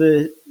people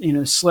that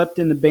slept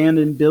in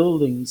abandoned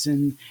buildings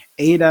and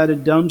ate out of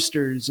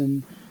dumpsters,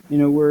 and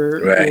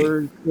Right.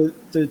 we're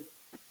the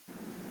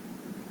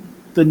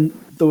the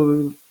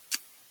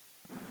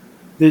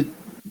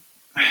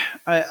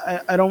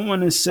I don't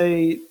want to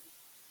say.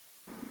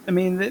 I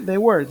mean, they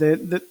were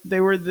they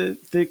were the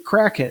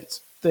crackheads.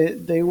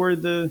 They were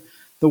the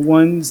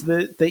ones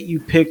that you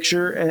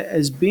picture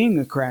as being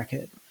a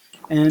crackhead,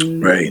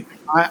 and Right.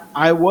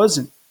 I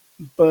wasn't.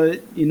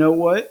 But you know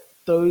what?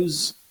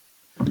 Those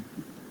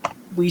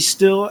we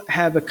still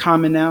have a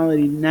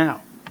commonality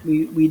now.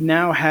 We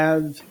now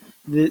have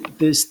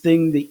this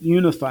thing that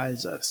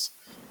unifies us,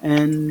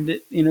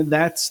 And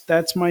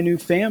that's my new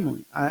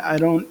family. I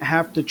don't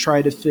have to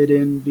try to fit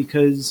in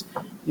because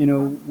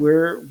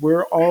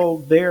we're all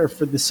there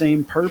for the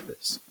same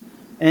purpose.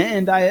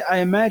 And I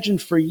imagine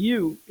for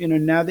you,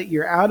 now that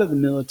you're out of the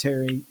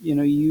military,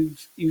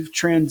 you've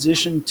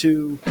transitioned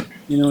to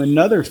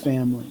another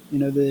family,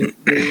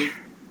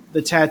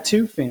 the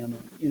tattoo family,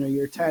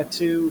 your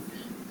tattoo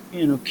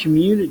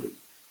community.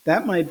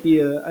 That might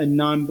be a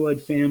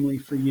non-blood family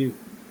for you.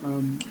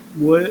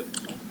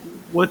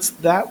 What's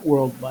that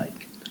world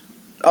like?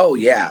 Oh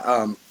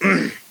yeah.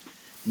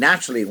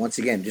 Naturally, once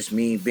again, just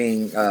me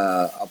being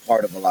a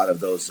part of a lot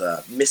of those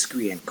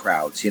miscreant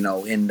crowds,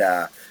 and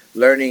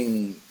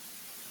learning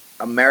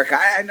America.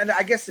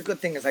 I guess the good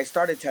thing is I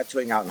started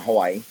tattooing out in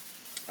Hawaii.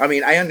 I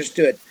mean, I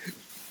understood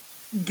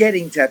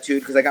getting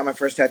tattooed because I got my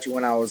first tattoo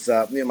when I was,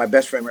 my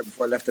best friend right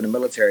before I left in the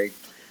military.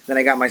 Then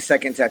I got my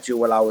second tattoo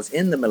while I was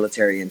in the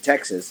military in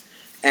Texas.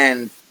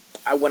 And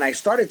when I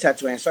started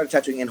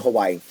tattooing in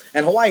Hawaii.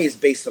 And Hawaii is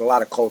based on a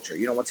lot of culture.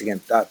 Once again,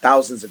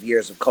 thousands of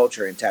years of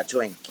culture in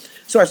tattooing.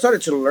 So I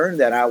started to learn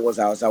that I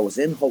was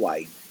in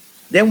Hawaii.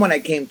 Then when I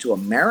came to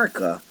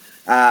America,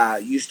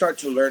 you start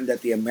to learn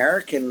that the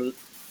American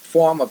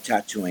form of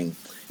tattooing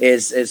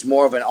is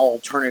more of an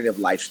alternative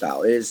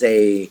lifestyle. It is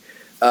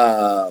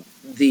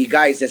the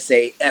guys that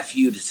say "f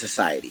you" to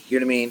society. You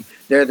know what I mean?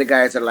 They're the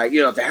guys that are like,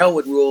 the hell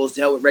with rules,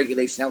 the hell with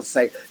regulations, the hell with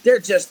society. They're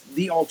just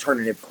the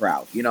alternative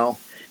crowd.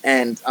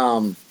 And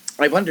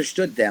I've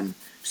understood them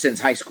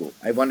since high school.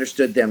 I've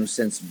understood them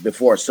since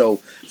before. So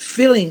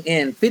fitting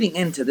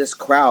into this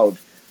crowd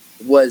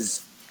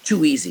was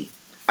too easy.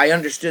 I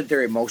understood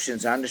their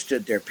emotions. I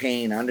understood their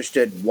pain. I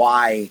understood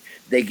why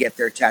they get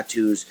their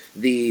tattoos.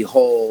 The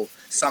whole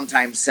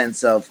sometimes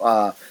sense of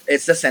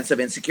it's the sense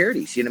of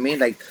insecurities. You know what I mean?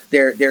 Like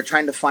they're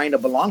trying to find a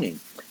belonging,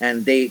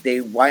 and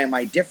they why am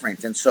I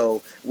different? And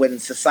so when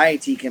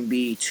society can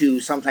be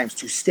sometimes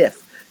too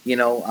stiff,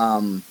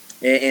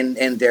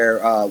 in their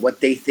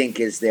what they think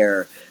is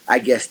their, I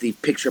guess, the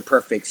picture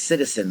perfect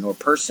citizen or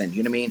person.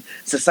 You know what I mean?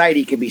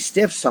 Society can be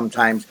stiff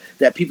sometimes,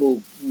 that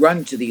people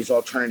run to these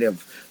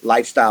alternative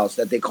lifestyles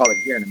that they call it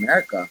here in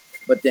America.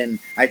 But then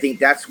I think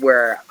that's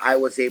where I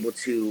was able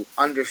to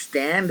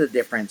understand the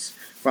difference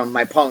from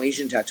my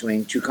Polynesian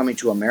tattooing to coming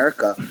to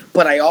America.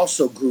 But I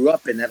also grew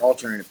up in that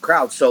alternative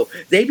crowd. So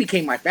they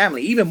became my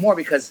family even more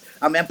because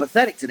I'm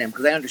empathetic to them,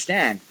 because I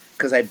understand,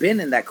 because I've been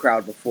in that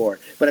crowd before.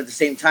 But at the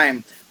same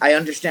time, I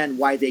understand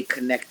why they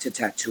connect to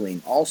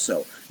tattooing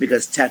also,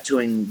 because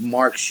tattooing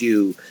marks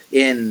you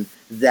in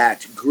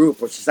that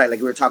group or society.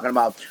 Like we were talking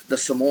about the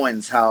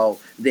Samoans, how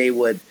they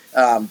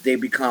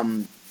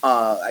become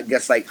I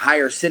guess like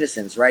higher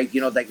citizens, right?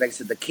 Like I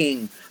said, the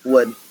king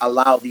would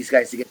allow these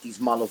guys to get these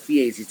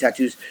malofies, these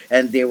tattoos,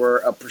 and they were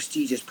a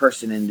prestigious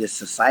person in this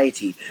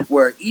society.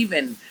 Where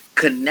even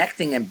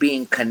connecting and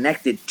being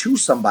connected to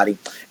somebody,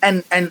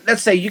 and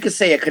let's say you could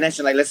say a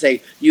connection, like let's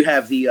say you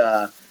have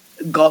the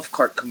golf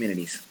cart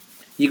communities.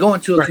 You go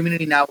into a Right.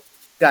 community now,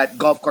 got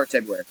golf carts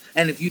everywhere.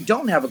 And if you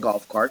don't have a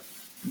golf cart,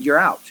 you're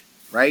out,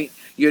 right?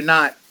 You're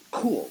not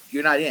cool.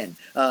 You're not in.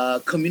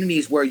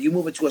 Communities where you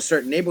move into a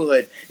certain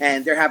neighborhood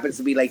and there happens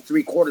to be like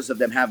three-quarters of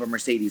them have a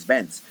Mercedes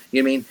Benz.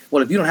 You know what I mean?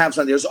 Well, if you don't have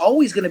something, there's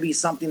always going to be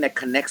something that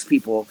connects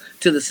people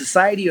to the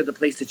society or the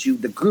place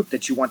the group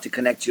that you want to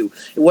connect to.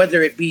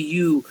 Whether it be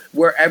you,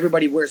 where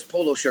everybody wears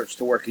polo shirts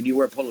to work and you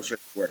wear polo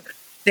shirts to work.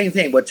 Same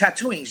thing, but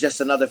tattooing is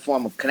just another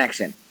form of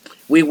connection.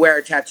 We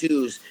wear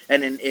tattoos,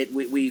 and then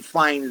we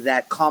find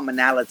that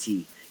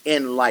commonality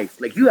in life.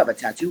 Like you have a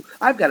tattoo,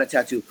 I've got a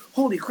tattoo.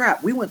 Holy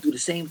crap, we went through the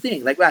same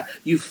thing. Like that,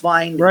 you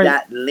find Right.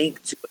 that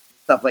link to it,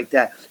 stuff like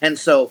that. And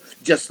so,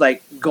 just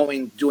like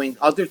doing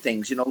other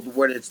things,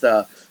 where it's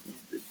the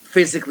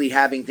physically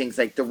having things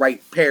like the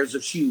right pairs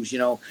of shoes.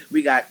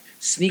 We got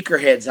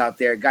sneakerheads out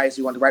there, guys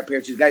who want the right pair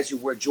of shoes, guys who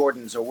wear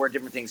Jordans or wear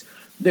different things.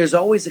 There's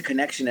always a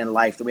connection in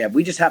life that we have.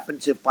 We just happen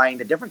to find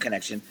a different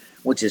connection,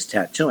 which is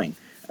tattooing.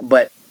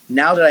 But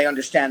now that I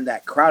understand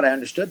that crowd, I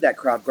understood that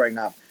crowd growing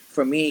up.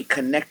 For me,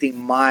 connecting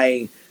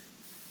my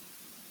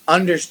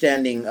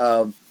understanding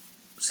of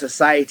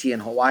society in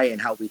Hawaii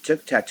and how we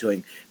took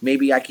tattooing,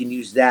 maybe I can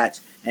use that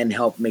and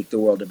help make the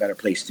world a better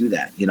place through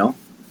that?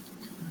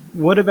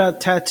 What about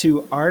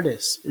tattoo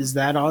artists? Is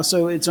that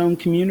also its own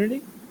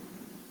community?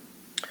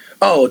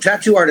 Oh,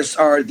 tattoo artists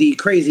are the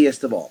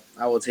craziest of all.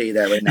 I will tell you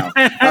that right now.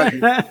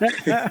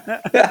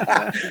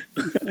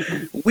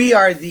 We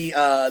are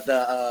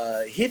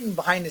the hidden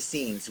behind the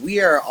scenes.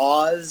 We are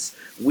Oz.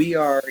 We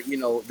are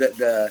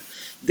the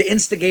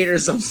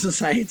instigators of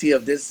society,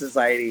 of this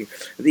society.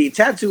 The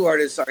tattoo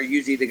artists are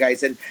usually the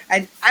guys, and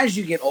as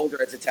you get older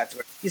as a tattoo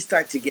artist, you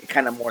start to get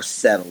kind of more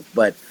settled.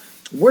 But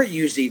we're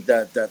usually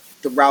the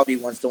rowdy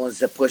ones, the ones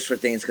that push for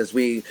things, because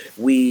we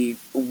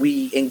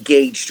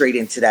engage straight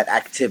into that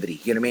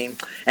activity. You know what I mean?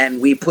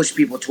 And we push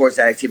people towards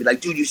that activity.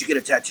 Like, dude, you should get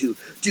a tattoo.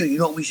 Dude, you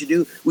know what we should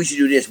do? We should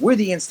do this. We're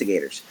the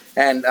instigators,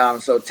 and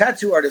so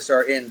tattoo artists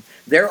are in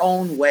their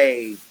own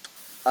way.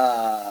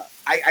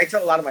 I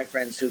tell a lot of my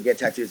friends who get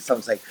tattoos,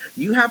 someone's like,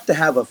 you have to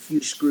have a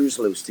few screws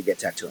loose to get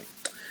tattooing,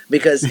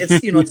 because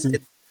it's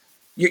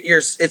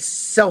it's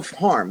self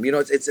harm. You know,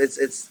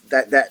 it's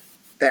that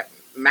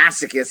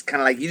masochist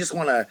kind of like you just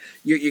want to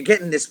you're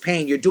getting this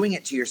pain. You're doing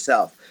it to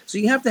yourself. So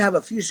you have to have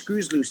a few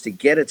screws loose to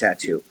get a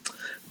tattoo.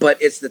 But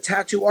it's the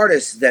tattoo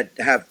artists that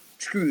have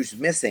screws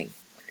missing.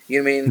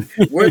 You know what I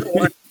mean? We're the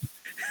ones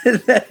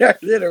that are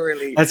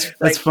literally That's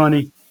like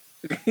funny.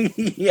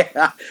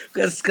 yeah,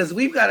 because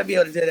we've got to be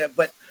able to do that.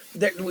 But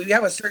we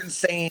have a certain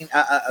saying,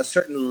 a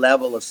certain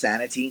level of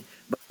sanity,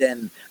 but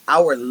then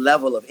our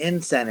level of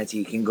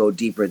insanity can go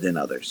deeper than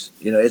others.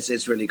 You know,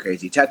 it's really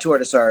crazy. Tattoo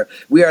artists are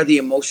we are the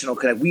emotional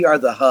connect. We are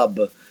the hub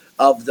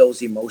of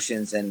those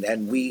emotions,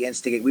 and we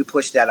instigate. We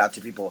push that out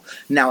to people.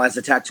 Now, as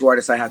a tattoo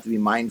artist, I have to be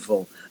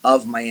mindful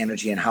of my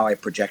energy and how I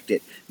project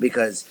it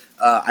because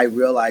I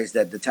realize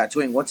that the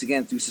tattooing, once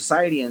again, through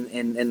society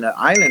in the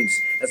islands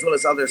as well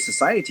as other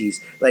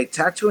societies, like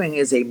tattooing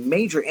is a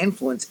major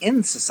influence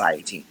in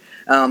society.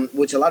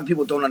 Which a lot of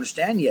people don't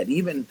understand yet.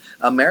 Even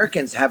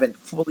Americans haven't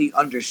fully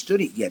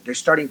understood it yet. They're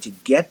starting to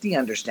get the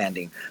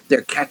understanding.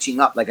 They're catching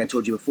up, like I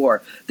told you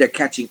before. They're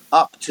catching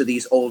up to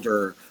these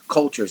older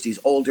cultures, these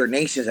older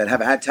nations that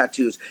have had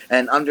tattoos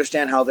and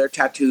understand how their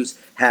tattoos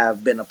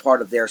have been a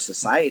part of their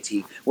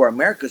society, where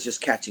America's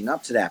just catching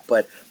up to that.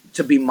 But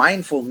to be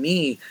mindful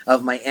me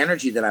of my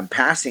energy that I'm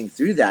passing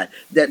through that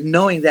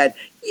knowing that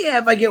yeah,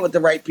 if I get with the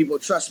right people,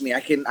 trust me,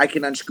 I can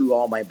unscrew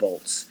all my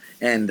bolts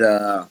and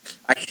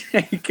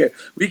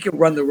we can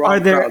run the Are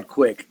wrong there crowd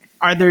quick.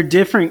 are there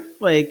different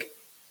like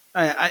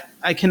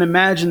I can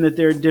imagine that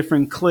there are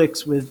different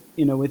cliques with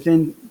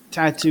within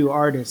tattoo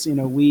artists.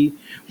 We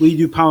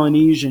do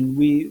Polynesian,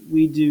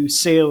 we do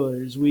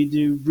sailors, we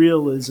do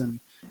realism.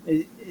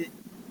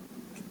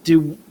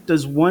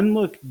 Does one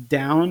look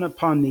down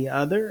upon the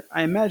other?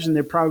 I imagine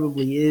there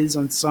probably is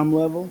on some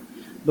level,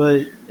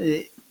 but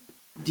do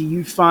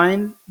you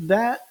find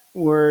that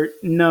or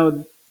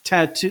no?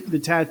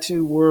 The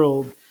tattoo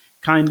world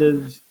kind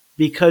of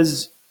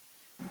because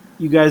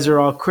you guys are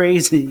all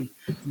crazy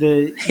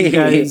that you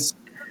guys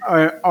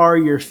are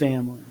your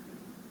family.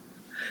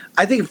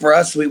 I think for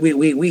us,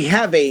 we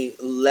have a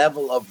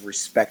level of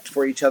respect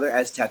for each other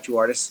as tattoo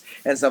artists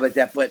and stuff like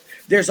that. But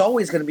there's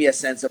always going to be a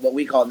sense of what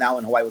we call now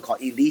in Hawaii, we call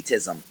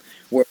elitism,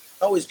 where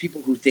there's always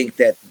people who think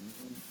that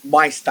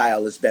my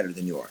style is better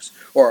than yours,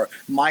 or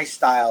my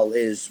style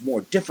is more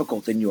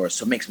difficult than yours,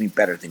 so it makes me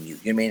better than you.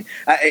 You know what I mean?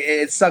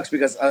 It sucks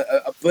because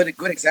a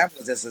good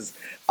example of this is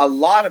a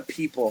lot of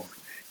people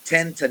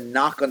tend to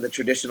knock on the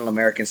traditional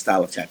American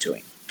style of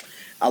tattooing.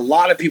 A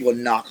lot of people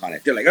knock on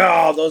it. They're like,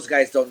 "Oh, those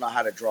guys don't know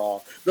how to draw.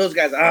 Those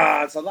guys,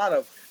 it's a lot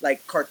of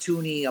like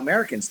cartoony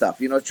American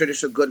stuff, you know,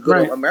 traditional good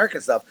Right.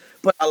 American stuff."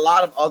 But a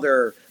lot of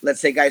other,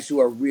 let's say, guys who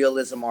are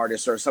realism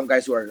artists, or some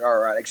guys who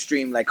are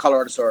extreme like color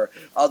artists, or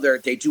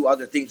they do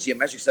other things,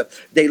 geometric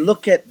stuff. They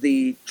look at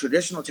the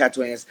traditional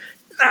tattooing as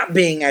not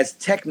being as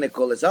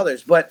technical as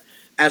others, but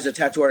as a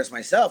tattoo artist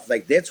myself,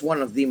 like that's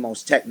one of the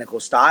most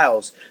technical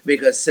styles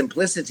because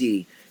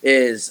simplicity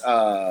is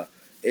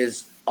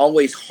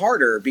always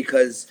harder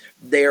because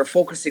they are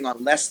focusing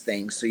on less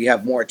things, so you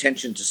have more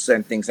attention to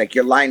certain things like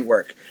your line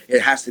work.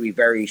 It has to be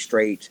very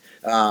straight.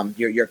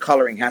 Your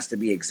coloring has to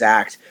be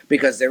exact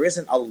because there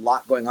isn't a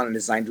lot going on in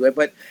design to it,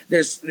 but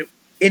there's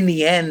in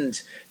the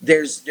end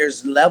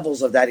there's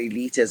levels of that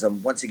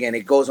elitism. Once again,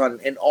 it goes on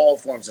in all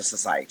forms of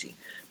society,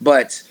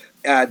 but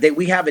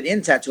we have it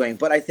in tattooing.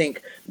 But I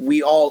think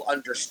we all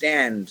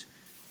understand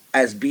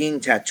as being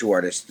tattoo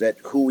artists that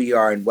who we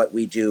are and what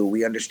we do,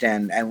 we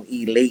understand and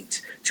we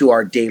elate to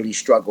our daily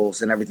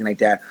struggles and everything like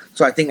that.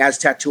 So I think as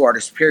tattoo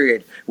artists,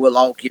 period, we'll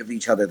all give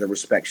each other the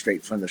respect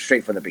straight from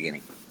the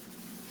beginning.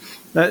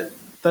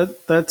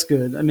 That's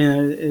good. I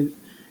mean,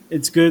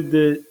 it's good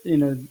that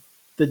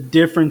the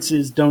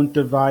differences don't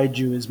divide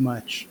you as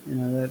much.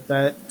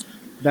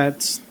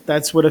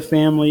 That's what a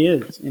family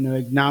is.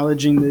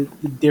 Acknowledging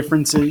the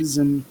differences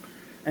and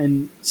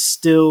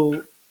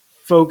still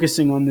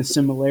focusing on the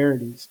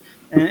similarities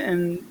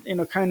and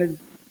kind of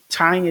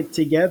tying it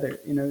together.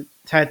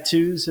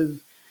 Tattoos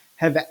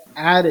have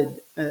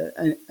added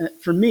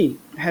for me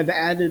have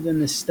added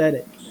an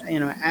aesthetic.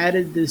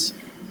 Added this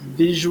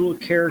visual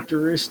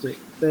characteristic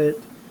that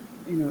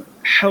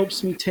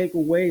helps me take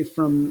away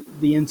from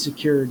the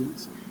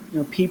insecurities.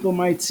 People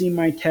might see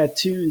my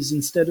tattoos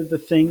instead of the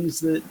things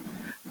that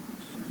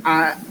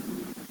I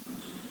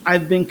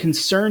I've been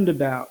concerned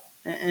about,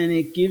 and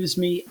it gives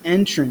me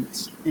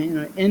entrance,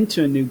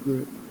 into a new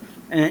group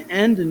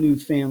and a new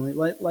family,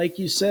 like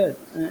you said.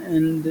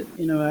 And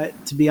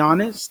to be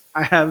honest,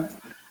 I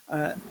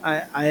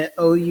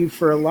owe you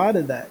for a lot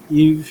of that.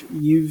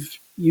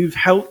 You've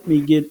helped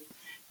me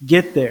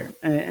get there,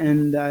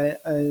 and I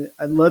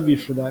love you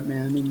for that,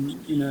 man.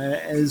 And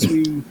as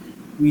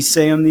we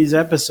say on these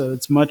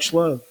episodes, much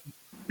love.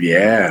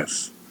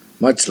 Yes.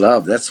 Much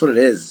love. That's what it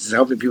is. It's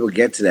helping people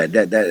get to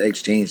that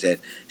exchange,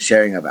 that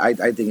sharing of it.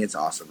 I think it's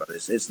awesome, but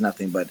it's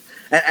nothing but,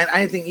 and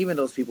I think even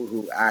those people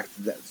who act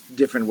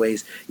different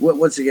ways,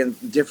 once again,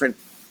 different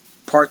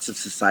parts of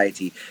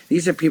society.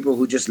 These are people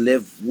who just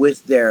live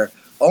with their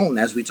own,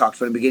 as we talked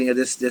from the beginning of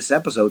this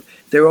episode,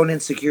 their own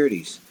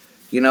insecurities.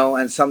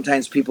 And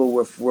sometimes people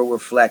will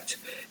reflect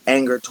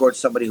anger towards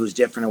somebody who's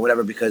different or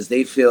whatever because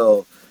they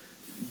feel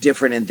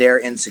different in their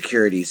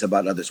insecurities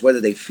about others,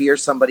 whether they fear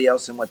somebody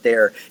else and what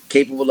they're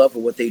capable of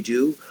or what they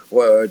do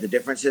or the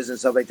differences and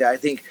stuff like that. I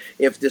think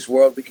if this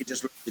world we could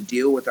just learn to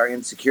deal with our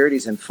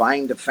insecurities and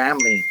find a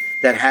family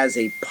that has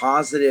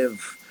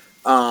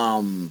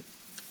um,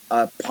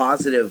 a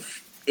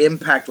positive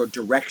impact or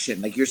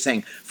direction, like you're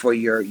saying, for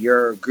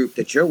your group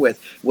that you're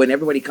with, when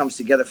everybody comes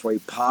together for a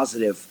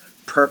positive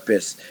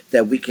purpose,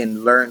 that we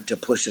can learn to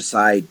push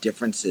aside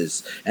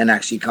differences and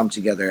actually come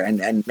together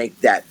and make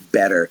that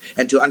better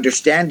and to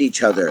understand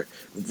each other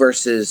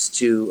versus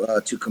to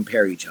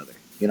compare each other,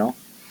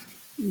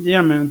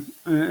 Yeah, man,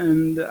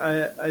 and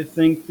I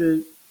think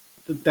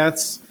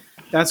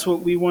that's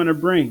what we want to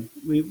bring.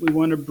 We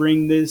want to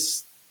bring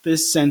this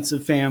sense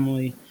of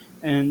family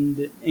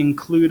and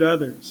include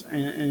others,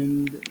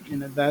 and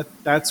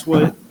that's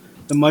what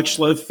the Much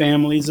Love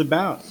family is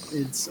about.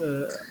 It's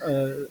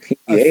a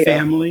Yeah.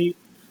 family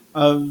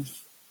of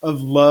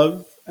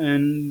love,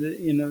 and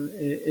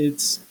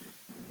it's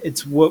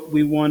what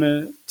we want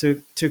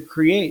to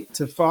create,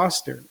 to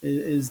foster,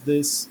 is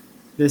this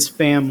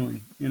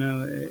family.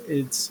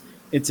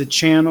 It's a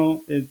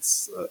channel,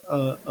 it's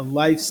a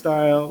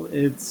lifestyle,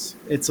 it's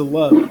a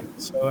love.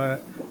 So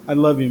I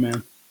love you,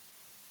 man.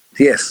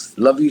 Yes,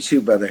 love you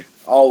too, brother.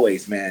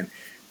 Always, man.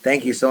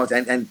 Thank you so much.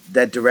 And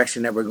that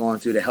direction that we're going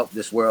through to help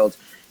this world,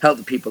 help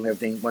the people and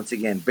everything. Once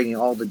again, bringing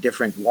all the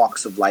different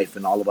walks of life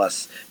and all of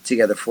us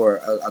together for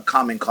a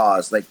common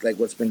cause, like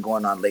what's been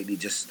going on lately.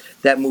 Just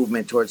that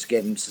movement towards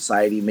getting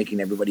society, making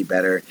everybody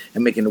better,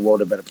 and making the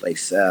world a better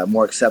place,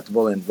 more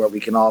acceptable, and where we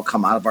can all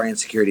come out of our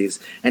insecurities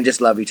and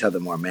just love each other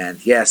more, man.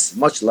 Yes,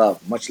 much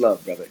love,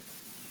 brother.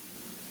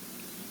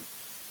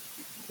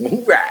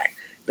 All right.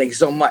 Thank you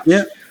so Yeah, much.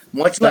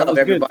 Much love, sounds good.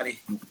 everybody.